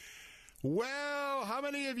 Well, how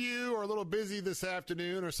many of you are a little busy this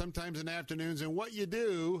afternoon or sometimes in afternoons, and what you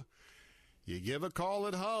do, you give a call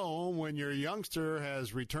at home when your youngster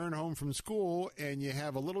has returned home from school, and you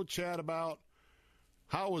have a little chat about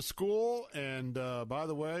how was school, and by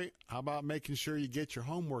the way, how about making sure you get your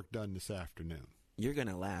homework done this afternoon? You're going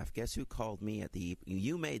to laugh. Guess who called me at the...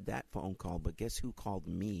 You made that phone call, but guess who called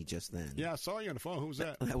me just then? Yeah, I saw you on the phone. Who was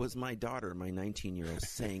that? That was my daughter, my 19-year-old,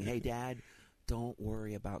 saying, hey, Dad, don't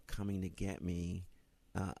worry about coming to get me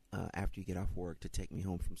after you get off work to take me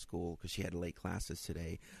home from school, because she had late classes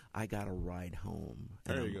today. I got a ride home.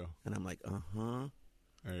 There you go. And I'm like, uh-huh.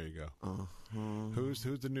 There you go. Uh-huh. Who's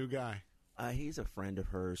the new guy? He's a friend of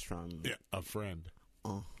hers from... Yeah, a friend.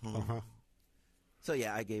 Uh-huh. Uh-huh. So,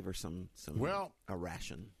 yeah, I gave her a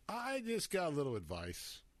ration. I just got a little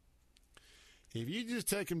advice. If you just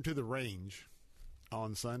take him to the range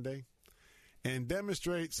on Sunday and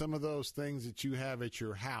demonstrate some of those things that you have at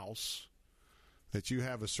your house, that you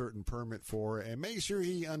have a certain permit for, and make sure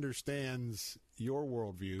he understands your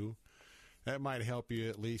worldview, that might help you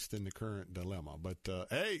at least in the current dilemma. But,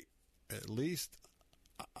 hey, at least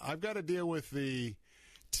I've got to deal with the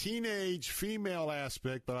teenage female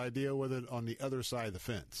aspect, but I deal with it on the other side of the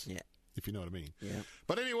fence. Yeah. If you know what I mean. Yeah.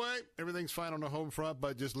 But anyway, everything's fine on the home front,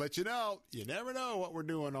 but just let you know, you never know what we're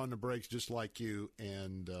doing on the breaks, just like you,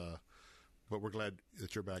 and but we're glad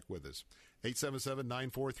that you're back with us.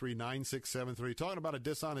 877-943-9673. Talking about a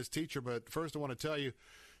dishonest teacher, but first I want to tell you,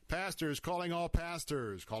 pastors, calling all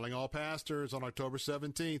pastors on October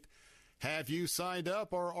 17th. Have you signed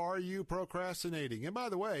up or are you procrastinating? And by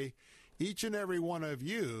the way, each and every one of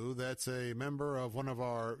you that's a member of one of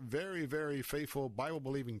our very, very faithful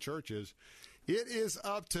Bible-believing churches, it is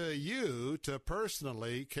up to you to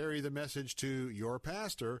personally carry the message to your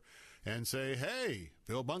pastor and say, hey,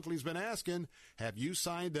 Bill Bunkley's been asking, have you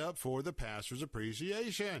signed up for the Pastor's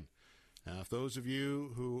Appreciation? Now, for those of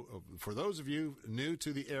you new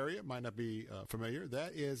to the area, might not be familiar,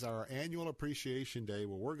 that is our annual Appreciation Day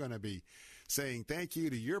where we're going to be saying thank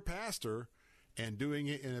you to your pastor and doing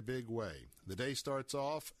it in a big way. The day starts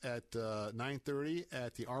off at 9:30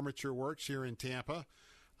 at the Armature Works here in Tampa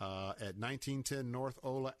at 1910 North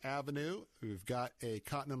Ola Avenue. We've got a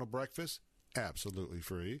continental breakfast, absolutely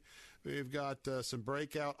free. We've got some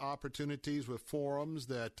breakout opportunities with forums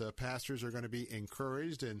that pastors are going to be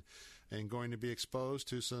encouraged and going to be exposed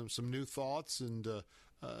to some new thoughts and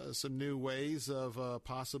some new ways of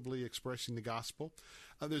possibly expressing the gospel.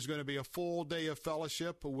 There's going to be a full day of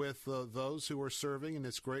fellowship with those who are serving, and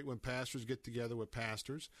it's great when pastors get together with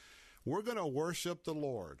pastors. We're going to worship the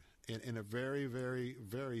Lord in a very, very,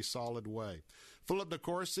 very solid way. Philip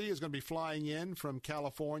DeCourcy is going to be flying in from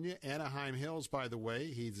California, Anaheim Hills, by the way.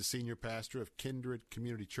 He's the senior pastor of Kindred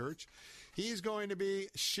Community Church. He's going to be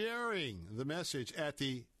sharing the message at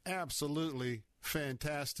the absolutely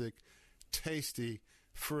fantastic, tasty,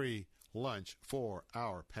 free lunch for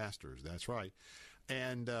our pastors. That's right.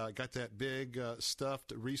 And got that big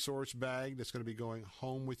stuffed resource bag that's going to be going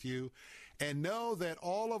home with you. And know that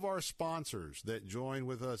all of our sponsors that join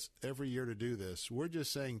with us every year to do this, we're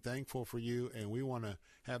just saying thankful for you, and we want to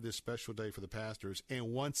have this special day for the pastors.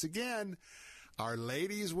 And once again, our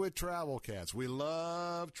ladies with Travel Cats. We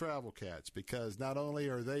love Travel Cats because not only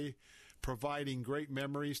are they providing great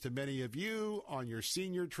memories to many of you on your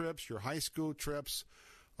senior trips, your high school trips,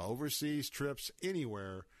 overseas trips,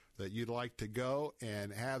 anywhere that you'd like to go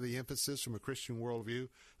and have the emphasis from a Christian worldview.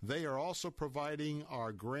 They are also providing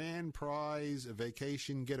our grand prize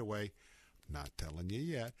vacation getaway. Not telling you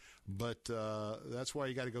yet, but that's why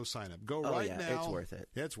you got to go sign up. Go now. It's worth it.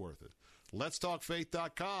 It's worth it.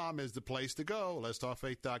 Let'sTalkFaith.com is the place to go.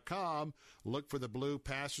 Let'sTalkFaith.com. Look for the blue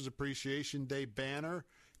Pastors Appreciation Day banner.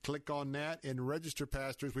 Click on that and register,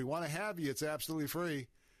 pastors. We want to have you. It's absolutely free.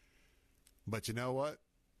 But you know what?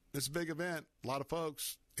 It's a big event. A lot of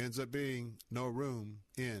folks. Ends up being no room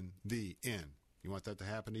in the inn. You want that to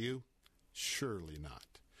happen to you? Surely not.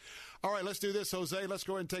 All right, let's do this, Jose. Let's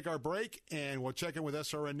go ahead and take our break, and we'll check in with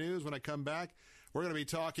SRN News when I come back. We're going to be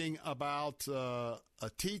talking about a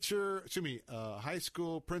high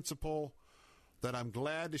school principal that I'm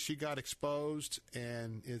glad that she got exposed,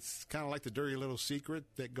 and it's kind of like the dirty little secret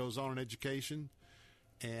that goes on in education,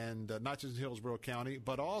 and not just in Hillsborough County,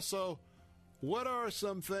 but also what are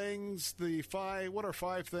some things, what are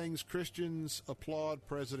 5 things Christians applaud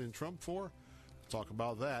President Trump for? We'll talk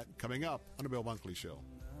about that coming up on the Bill Bunkley Show.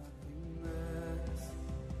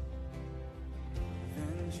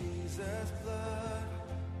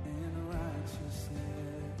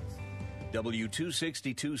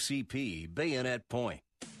 W262CP, Bayonet Point.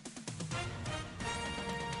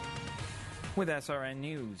 With SRN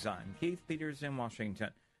News, I'm Keith Peters in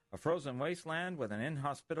Washington. A frozen wasteland with an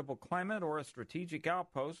inhospitable climate or a strategic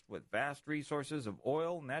outpost with vast resources of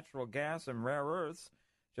oil, natural gas, and rare earths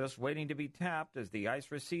just waiting to be tapped as the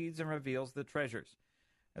ice recedes and reveals the treasures.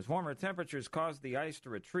 As warmer temperatures cause the ice to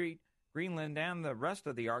retreat, Greenland and the rest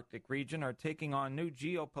of the Arctic region are taking on new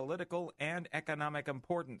geopolitical and economic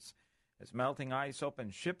importance. As melting ice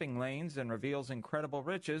opens shipping lanes and reveals incredible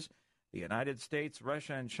riches, the United States,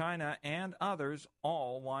 Russia, and China, and others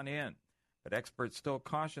all want in. But experts still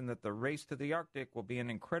caution that the race to the Arctic will be an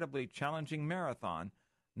incredibly challenging marathon,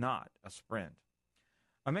 not a sprint.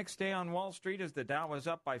 A mixed day on Wall Street as the Dow was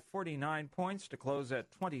up by 49 points to close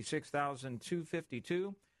at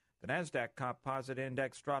 26,252. The Nasdaq Composite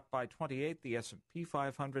Index dropped by 28, the S&P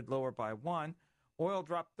 500 lower by 1. Oil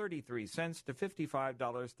dropped 33 cents to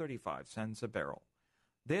 $55.35 a barrel.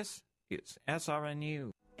 This is SRN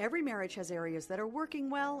News. Every marriage has areas that are working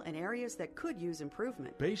well and areas that could use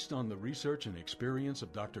improvement. Based on the research and experience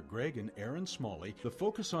of Dr. Greg and Aaron Smalley, the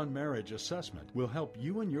Focus on Marriage assessment will help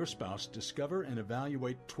you and your spouse discover and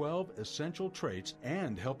evaluate 12 essential traits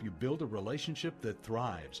and help you build a relationship that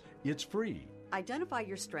thrives. It's free. Identify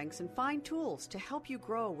your strengths and find tools to help you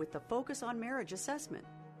grow with the Focus on Marriage assessment.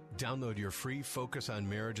 Download your free Focus on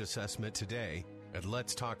Marriage assessment today at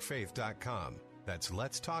letstalkfaith.com. That's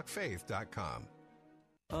letstalkfaith.com.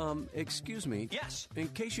 Excuse me. Yes. In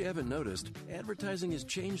case you haven't noticed, advertising has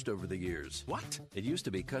changed over the years. What? It used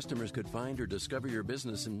to be customers could find or discover your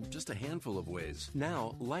business in just a handful of ways.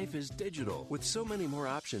 Now, life is digital with so many more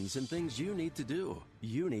options and things you need to do.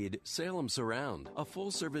 You need Salem Surround, a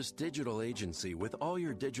full-service digital agency with all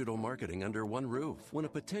your digital marketing under one roof. When a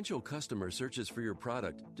potential customer searches for your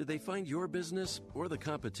product, do they find your business or the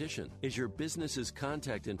competition? Is your business's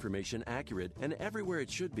contact information accurate and everywhere it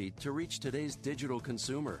should be to reach today's digital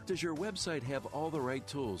consumer? Does your website have all the right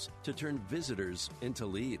tools to turn visitors into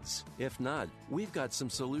leads? If not, we've got some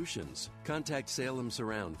solutions. Contact Salem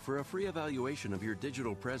Surround for a free evaluation of your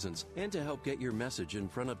digital presence and to help get your message in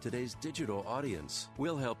front of today's digital audience.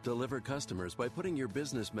 We'll help deliver customers by putting your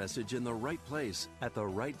business message in the right place at the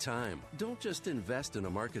right time. Don't just invest in a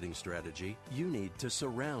marketing strategy. You need to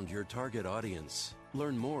surround your target audience.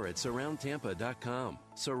 Learn more at surroundtampa.com.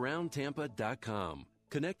 Surroundtampa.com.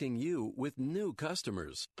 Connecting you with new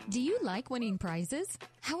customers. Do you like winning prizes?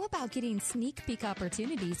 How about getting sneak peek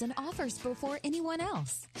opportunities and offers before anyone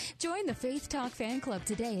else? Join the Faith Talk fan club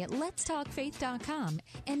today at letstalkfaith.com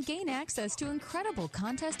and gain access to incredible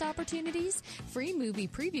contest opportunities, free movie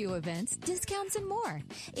preview events, discounts, and more.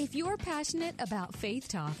 If you're passionate about Faith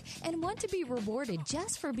Talk and want to be rewarded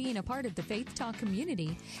just for being a part of the Faith Talk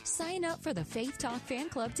community, sign up for the Faith Talk fan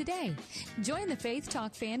club today. Join the Faith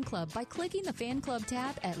Talk fan club by clicking the fan club tab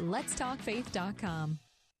at letstalkfaith.com.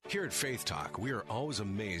 Here at Faith Talk, we are always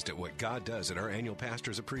amazed at what God does at our annual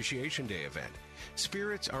Pastor's Appreciation Day event.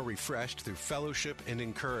 Spirits are refreshed through fellowship and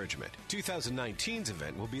encouragement. 2019's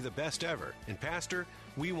event will be the best ever, and Pastor,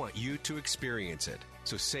 we want you to experience it.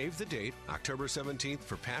 So save the date, October 17th,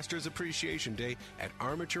 for Pastor's Appreciation Day at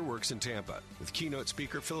Armature Works in Tampa, with keynote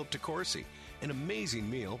speaker Philip DeCourcy, an amazing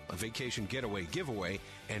meal, a vacation getaway giveaway,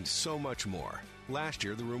 and so much more. Last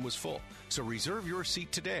year, the room was full, so reserve your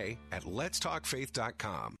seat today at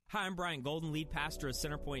letstalkfaith.com. Hi, I'm Brian Golden, lead pastor of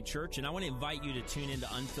Centerpoint Church, and I want to invite you to tune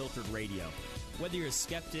into Unfiltered Radio. Whether you're a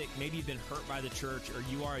skeptic, maybe you've been hurt by the church, or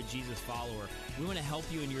you are a Jesus follower, we want to help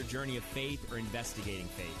you in your journey of faith or investigating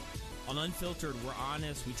faith. On Unfiltered, we're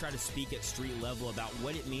honest. We try to speak at street level about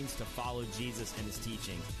what it means to follow Jesus and his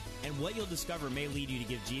teachings. And what you'll discover may lead you to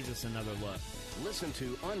give Jesus another look. Listen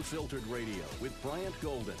to Unfiltered Radio with Bryant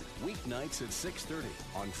Golden, weeknights at 6:30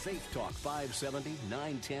 on Faith Talk 570,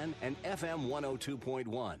 910, and FM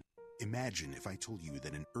 102.1. Imagine if I told you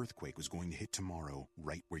that an earthquake was going to hit tomorrow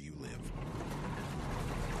right where you live.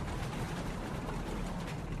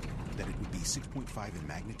 That it would be 6.5 in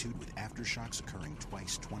magnitude with aftershocks occurring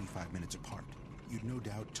twice 25 minutes apart. You'd no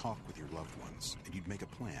doubt talk with your loved ones, and you'd make a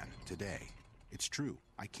plan today. It's true,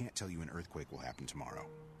 I can't tell you an earthquake will happen tomorrow.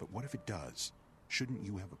 But what if it does? Shouldn't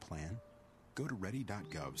you have a plan? Go to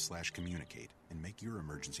ready.gov/communicate and make your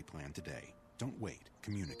emergency plan today. Don't wait.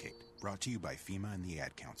 Communicate. Brought to you by FEMA and the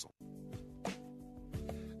Ad Council.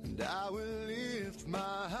 And I will lift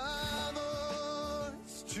my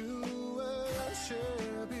voice to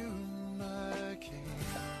worship you, my King.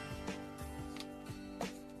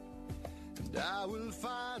 And I will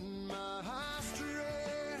find my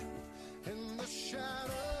strength in the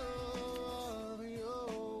shadow of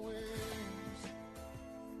your wings.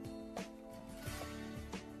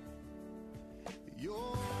 Your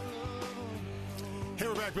love. Hey,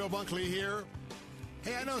 we're back. Bill Bunkley here.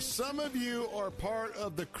 Hey, I know some of you are part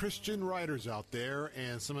of the Christian writers out there,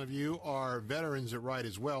 and some of you are veterans that write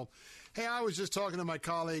as well. Hey, I was just talking to my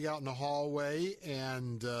colleague out in the hallway,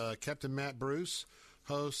 and Captain Matt Bruce,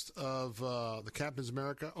 host of the Captain's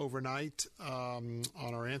America Overnight on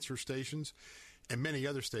our answer stations and many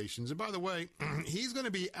other stations. And by the way, he's going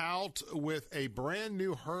to be out with a brand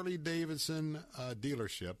new Harley-Davidson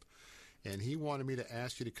dealership, and he wanted me to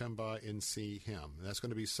ask you to come by and see him. And that's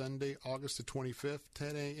going to be Sunday, August the 25th,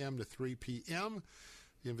 10 a.m. to 3 p.m.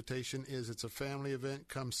 The invitation is it's a family event.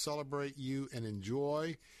 Come celebrate you and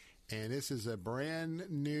enjoy. And this is a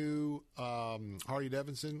brand new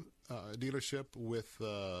Harley-Davidson dealership with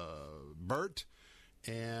Bert.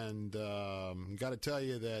 And got to tell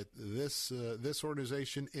you that this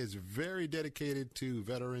organization is very dedicated to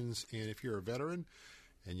veterans. And if you're a veteran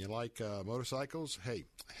and you like motorcycles, hey,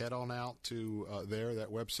 head on out to there. That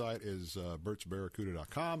website is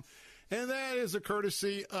bertsbarracuda.com. And that is a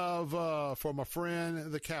courtesy of for my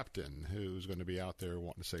friend, the Captain, who's going to be out there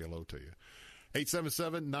wanting to say hello to you.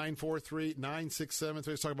 877-943-9673.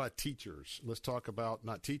 Let's talk about teachers. Let's talk about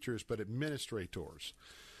not teachers, but administrators.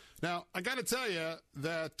 Now, I got to tell you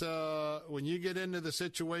that when you get into the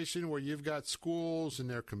situation where you've got schools and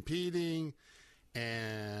they're competing,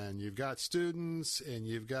 and you've got students and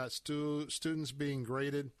you've got students being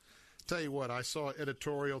graded, Tell you what, I saw an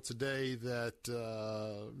editorial today that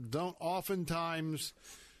don't oftentimes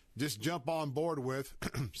just jump on board with,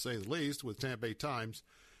 say the least, with Tampa Bay Times.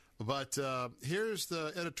 But here's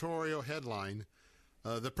the editorial headline.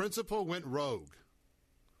 The principal went rogue.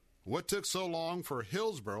 What took so long for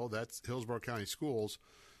Hillsborough, that's Hillsborough County Schools,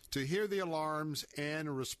 to hear the alarms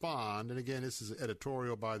and respond? And again, this is an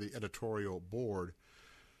editorial by the editorial board.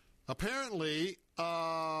 Apparently,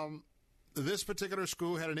 this particular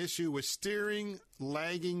school had an issue with steering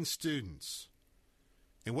lagging students.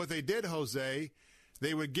 And what they did, Jose,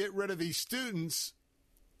 they would get rid of these students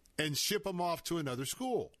and ship them off to another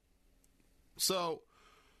school. So,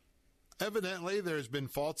 evidently, there's been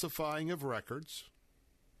falsifying of records.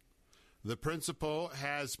 The principal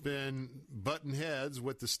has been butting heads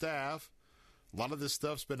with the staff. A lot of this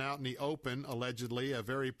stuff's been out in the open, allegedly, a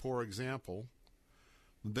very poor example.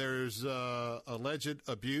 There's alleged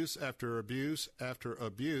abuse after abuse after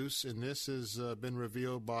abuse, and this has been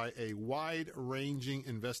revealed by a wide-ranging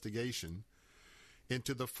investigation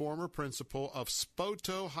into the former principal of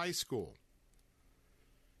Spoto High School.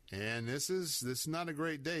 And this is not a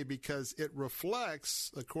great day because it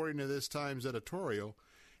reflects, according to this Times editorial,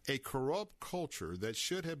 a corrupt culture that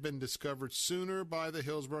should have been discovered sooner by the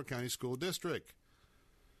Hillsborough County School District.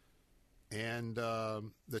 And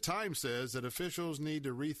the Times says that officials need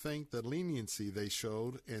to rethink the leniency they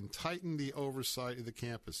showed and tighten the oversight of the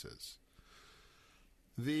campuses.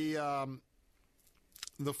 The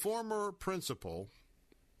former principal,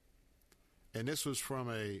 and this was from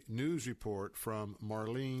a news report from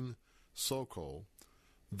Marlene Sokol,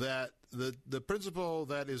 that the principal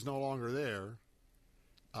that is no longer there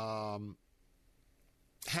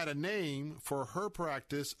had a name for her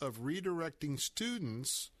practice of redirecting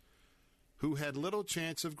students who had little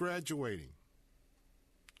chance of graduating.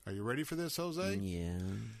 Are you ready for this, Jose? Yeah.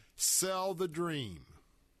 Sell the dream.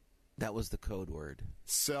 That was the code word.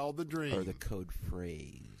 Sell the dream. Or the code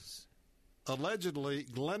phrase. Allegedly,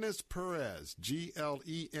 Glennis Perez,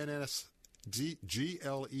 Glennis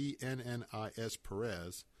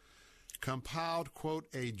Perez, compiled, quote,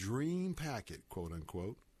 a dream packet, quote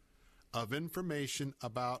unquote, of information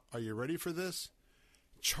about, are you ready for this?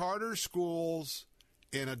 Charter schools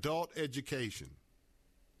in adult education,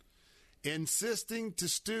 insisting to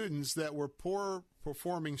students that were poor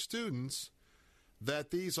performing students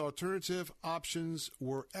that these alternative options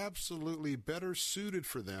were absolutely better suited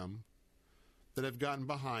for them that have gotten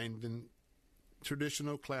behind in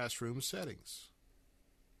traditional classroom settings.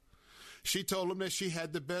 She told them that she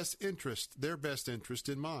had their best interest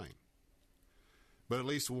in mind. But at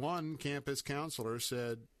least one campus counselor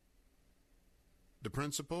said the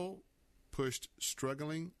principal pushed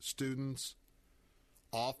struggling students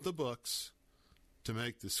off the books to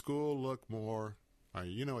make the school look more,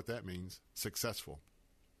 you know what that means, successful.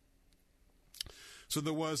 So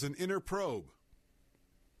there was an inner probe,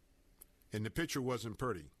 and the picture wasn't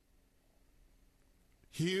pretty.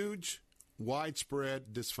 Huge,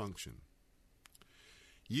 widespread dysfunction.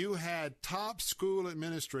 You had top school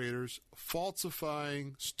administrators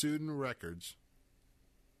falsifying student records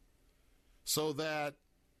so that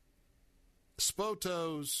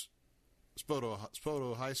Spoto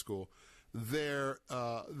High School, their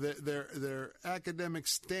academic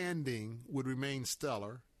standing would remain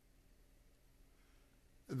stellar,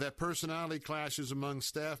 that personality clashes among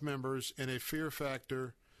staff members and a fear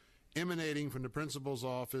factor emanating from the principal's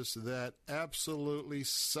office that absolutely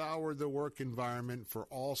soured the work environment for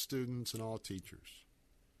all students and all teachers.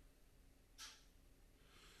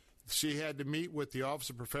 She had to meet with the Office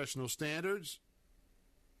of Professional Standards.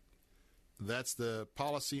 That's the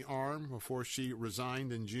policy arm before she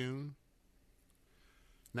resigned in June.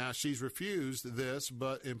 Now, she's refused this,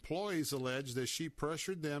 but employees allege that she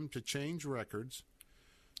pressured them to change records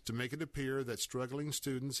to make it appear that struggling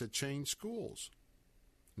students had changed schools,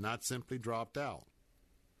 not simply dropped out.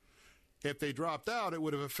 If they dropped out, it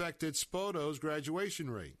would have affected Spoto's graduation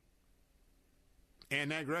rate. And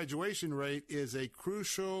that graduation rate is a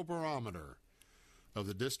crucial barometer of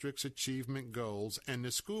the district's achievement goals, and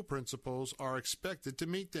the school principals are expected to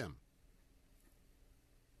meet them.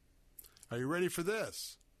 Are you ready for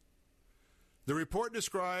this? The report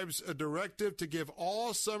describes a directive to give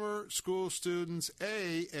all summer school students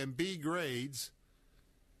A and B grades,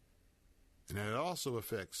 and it also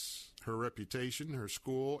affects her reputation, her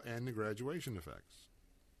school, and the graduation effects.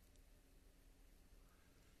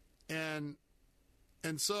 And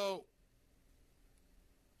so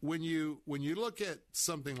when you look at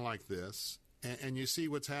something like this and you see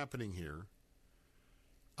what's happening here,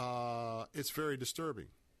 it's very disturbing.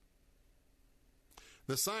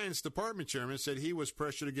 The science department chairman said he was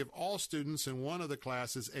pressured to give all students in one of the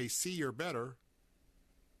classes a C or better.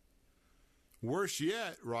 Worse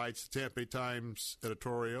yet, writes the Tampa Bay Times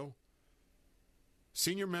editorial,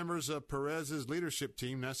 senior members of Perez's leadership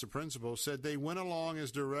team, that's the principal, said they went along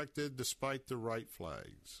as directed despite the red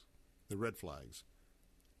flags.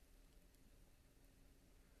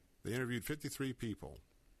 They interviewed 53 people.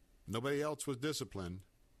 Nobody else was disciplined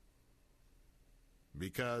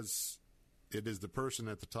because it is the person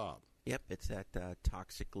at the top. Yep, it's that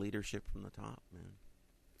toxic leadership from the top,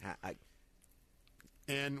 man.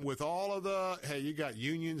 And with all of the, hey, you got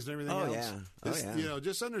unions and everything else. Yeah. You know,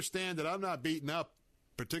 just understand that I'm not beating up,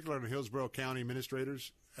 particularly Hillsborough County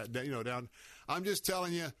administrators. Down. I'm just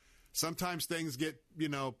telling you, sometimes things get,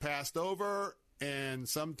 passed over, and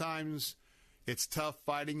sometimes it's tough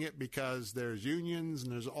fighting it because there's unions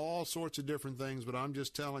and there's all sorts of different things. But I'm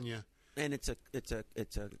just telling you. And it's a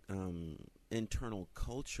internal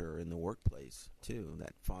culture in the workplace too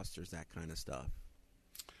that fosters that kind of stuff.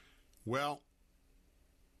 Well,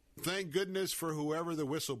 thank goodness for whoever the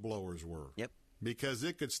whistleblowers were. Yep. Because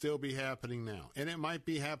it could still be happening now, and it might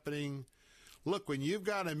be happening. Look, when you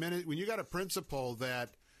got a principal that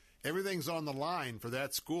everything's on the line for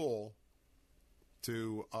that school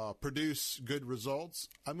to produce good results,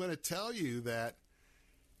 I'm going to tell you that,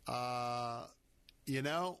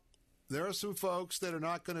 there are some folks that are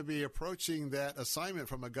not going to be approaching that assignment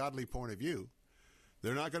from a godly point of view.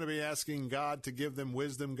 They're not going to be asking God to give them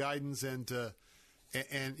wisdom, guidance, and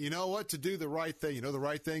you know what, to do the right thing. You know the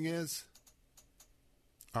right thing is?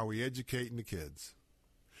 Are we educating the kids?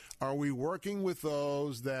 Are we working with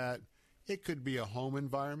those that it could be a home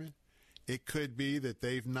environment? It could be that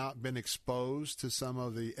they've not been exposed to some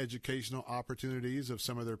of the educational opportunities of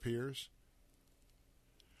some of their peers.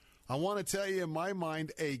 I want to tell you, in my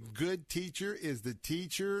mind, a good teacher is the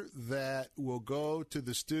teacher that will go to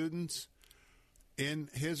the students in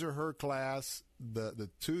his or her class, the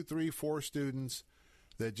 2, 3, 4 students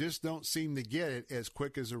that just don't seem to get it as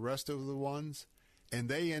quick as the rest of the ones, and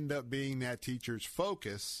they end up being that teacher's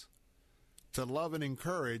focus to love and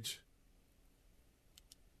encourage,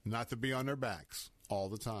 not to be on their backs all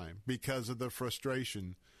the time because of the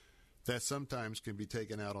frustration that sometimes can be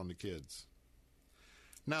taken out on the kids.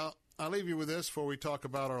 Now, I'll leave you with this before we talk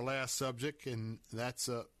about our last subject, and that's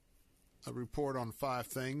a report on 5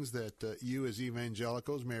 things that you as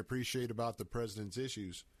evangelicals may appreciate about the president's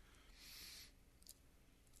issues.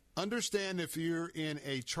 Understand if you're in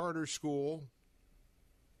a charter school,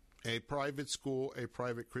 a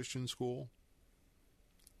private Christian school,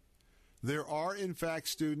 there are, in fact,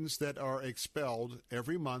 students that are expelled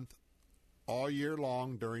every month all year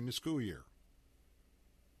long during the school year,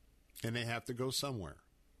 and they have to go somewhere.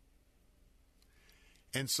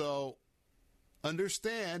 And so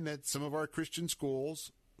understand that some of our Christian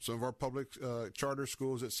schools, some of our public charter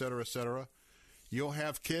schools, et cetera, you'll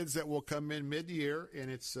have kids that will come in mid-year,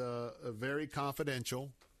 and it's very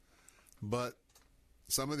confidential, but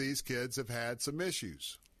some of these kids have had some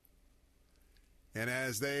issues. And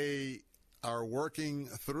as they are working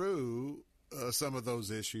through some of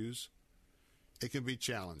those issues, it can be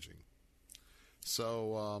challenging.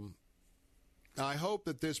 So I hope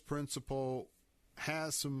that this principal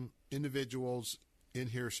has some individuals in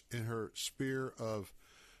her sphere of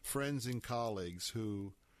friends and colleagues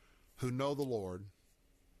who know the Lord,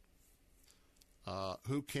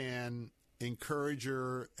 who can encourage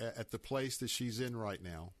her at the place that she's in right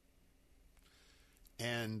now,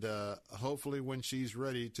 and hopefully when she's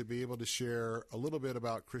ready to be able to share a little bit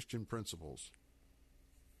about Christian principles,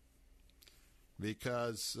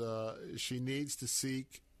 because she needs to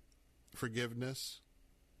seek forgiveness.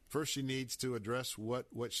 First, she needs to address what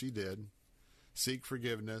she did, seek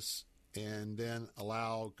forgiveness, and then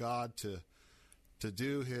allow God to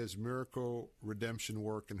do his miracle redemption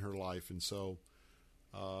work in her life. And so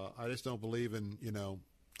I just don't believe in,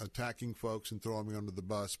 attacking folks and throwing me under the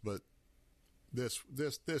bus, but this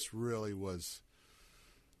really was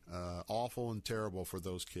awful and terrible for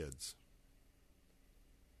those kids.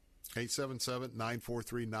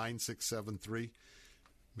 877-943-9673.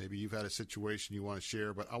 Maybe you've had a situation you want to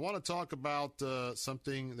share, but I want to talk about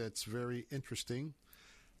something that's very interesting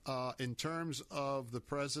in terms of the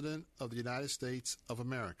President of the United States of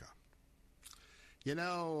America.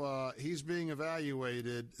 He's being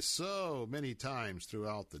evaluated so many times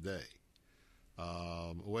throughout the day.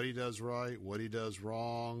 What he does right, what he does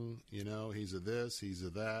wrong, he's a this, he's a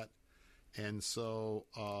that. And so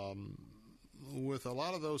with a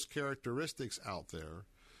lot of those characteristics out there,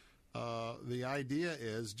 the idea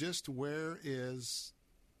is just where is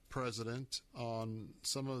President on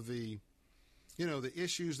some of the, the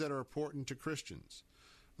issues that are important to Christians.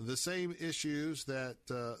 the same issues that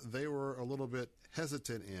they were a little bit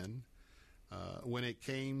hesitant in when it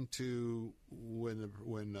came to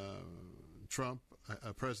when Trump,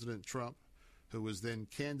 President Trump, who was then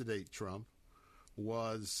candidate Trump,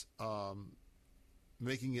 was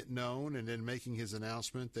making it known and then making his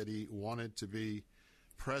announcement that he wanted to be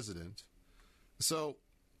president. So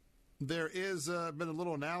there is been a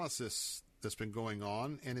little analysis that's been going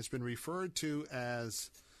on, and it's been referred to as,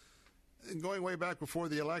 going way back before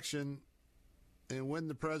the election and when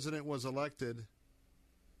the president was elected,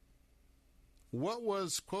 what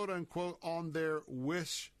was, quote-unquote, on their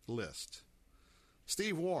wish list.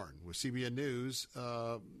 Steve Warren with CBN News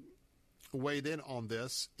weighed in on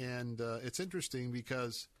this, and it's interesting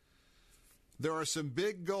because there are some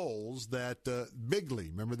big goals that, bigly,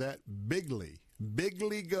 remember that? Bigly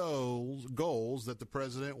goals that the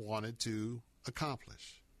president wanted to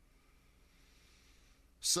accomplish.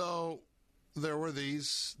 So there were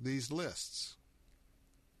these lists.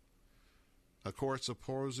 Of course,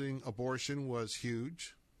 opposing abortion was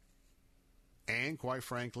huge, and quite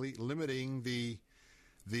frankly, limiting the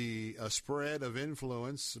spread of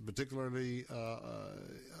influence, particularly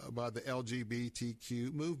by the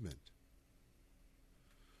LGBTQ movement.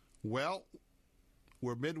 Well,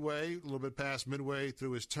 we're midway, a little bit past midway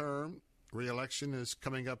through his term. Re-election is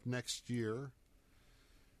coming up next year.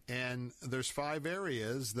 And there's 5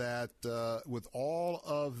 areas that, with all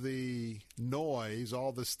of the noise,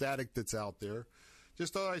 all the static that's out there,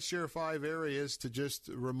 just thought I'd share 5 areas to just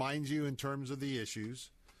remind you in terms of the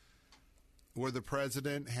issues where the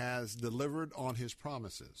president has delivered on his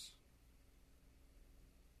promises.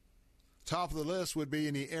 Top of the list would be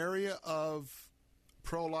in the area of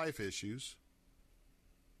pro-life issues.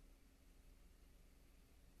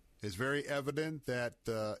 It's very evident that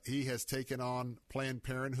he has taken on Planned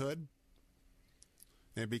Parenthood,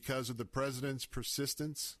 and because of the president's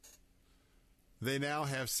persistence, they now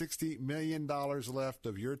have $60 million left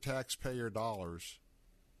of your taxpayer dollars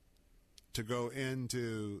to go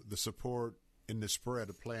into the support and the spread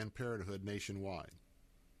of Planned Parenthood nationwide.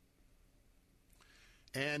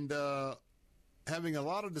 And having a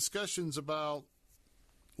lot of discussions about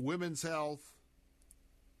women's health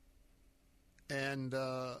and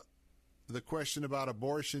the question about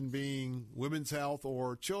abortion being women's health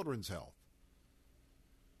or children's health.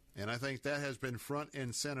 And I think that has been front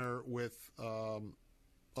and center with a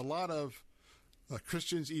lot of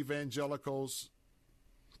Christians, evangelicals,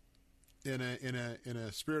 in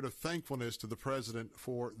a spirit of thankfulness to the president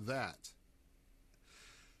for that.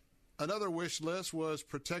 Another wish list was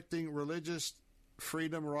protecting religious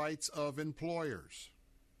freedom rights of employers.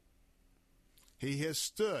 He has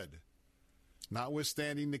stood,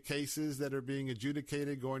 notwithstanding the cases that are being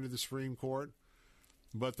adjudicated going to the Supreme Court,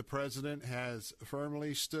 but the president has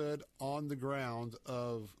firmly stood on the ground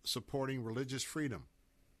of supporting religious freedom.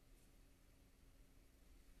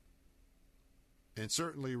 And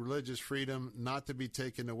certainly religious freedom not to be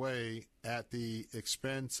taken away at the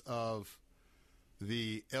expense of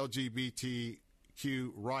the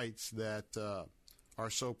LGBTQ rights that are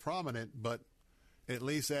so prominent, but at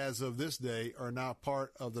least as of this day, are not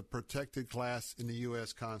part of the protected class in the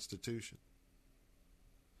U.S. Constitution.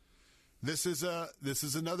 This is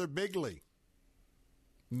another bigly.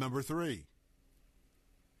 Number 3.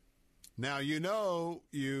 Now,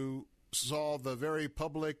 you saw the very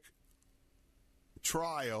public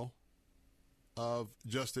trial of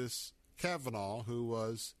Justice Kavanaugh, who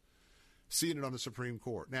was seated on the Supreme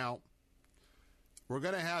Court. Now, we're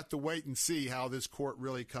going to have to wait and see how this court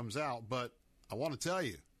really comes out, but I want to tell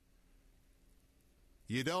you,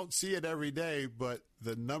 you don't see it every day, but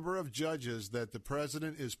the number of judges that the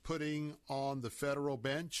president is putting on the federal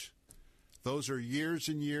bench, those are years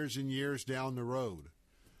and years and years down the road.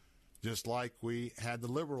 Just like we had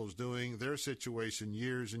the liberals doing their situation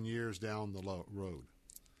years and years down the road.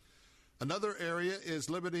 Another area is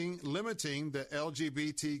limiting the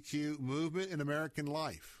LGBTQ movement in American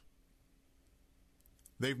life.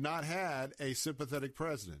 They've not had a sympathetic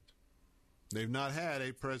president. They've not had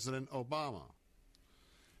a President Obama.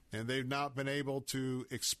 And they've not been able to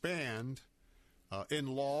expand in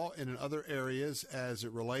law and in other areas as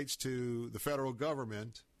it relates to the federal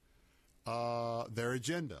government, their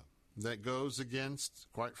agenda. That goes against,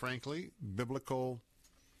 quite frankly, biblical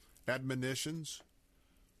admonitions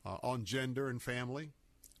on gender and family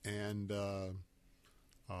and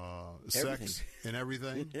sex and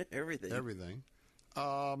everything. Everything.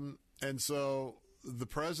 And so the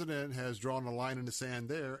president has drawn a line in the sand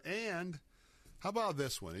there. And how about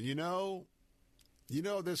this one? And you know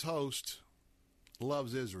this host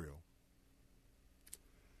loves Israel.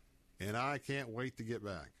 And I can't wait to get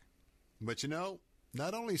back. But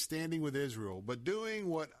not only standing with Israel, but doing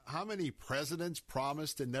what how many presidents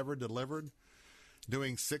promised and never delivered?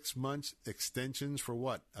 Doing 6 months extensions for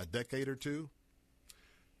what, a decade or two?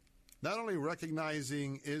 Not only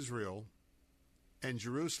recognizing Israel and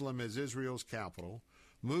Jerusalem as Israel's capital,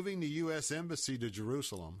 moving the U.S. Embassy to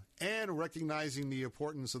Jerusalem, and recognizing the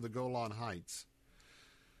importance of the Golan Heights.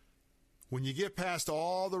 When you get past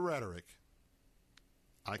all the rhetoric,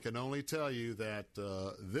 I can only tell you that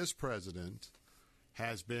this president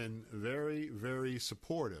has been very, very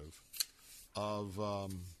supportive of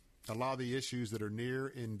a lot of the issues that are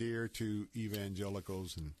near and dear to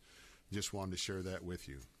evangelicals, and just wanted to share that with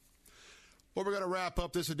you. Well, we're going to wrap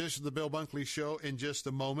up this edition of the Bill Bunkley Show in just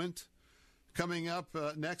a moment. Coming up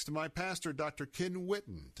next, my pastor, Dr. Ken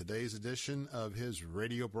Whitten, today's edition of his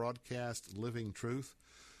radio broadcast, Living Truth.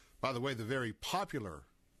 By the way, the very popular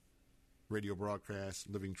radio broadcast,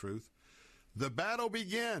 Living Truth. The Battle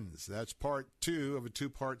Begins. That's part 2 of a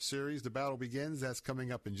 2-part series. The Battle Begins. That's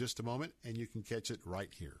coming up in just a moment, and you can catch it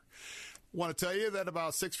right here. Want to tell you that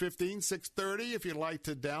about 6:15, 6:30, if you'd like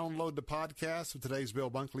to download the podcast of today's Bill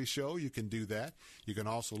Bunkley Show, you can do that. You can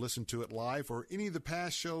also listen to it live or any of the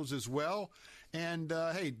past shows as well. And,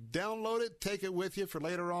 hey, download it, take it with you for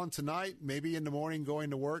later on tonight, maybe in the morning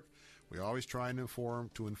going to work. We always try and inform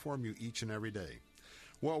you each and every day.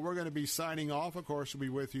 Well, we're going to be signing off. Of course, we'll be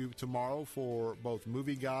with you tomorrow for both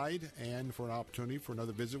Movie Guide and for an opportunity for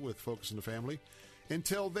another visit with Focus on the Family.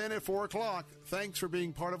 Until then, at 4 o'clock, thanks for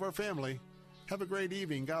being part of our family. Have a great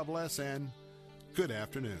evening. God bless, and good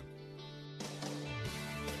afternoon.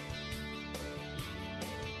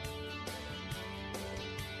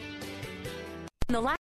 In the last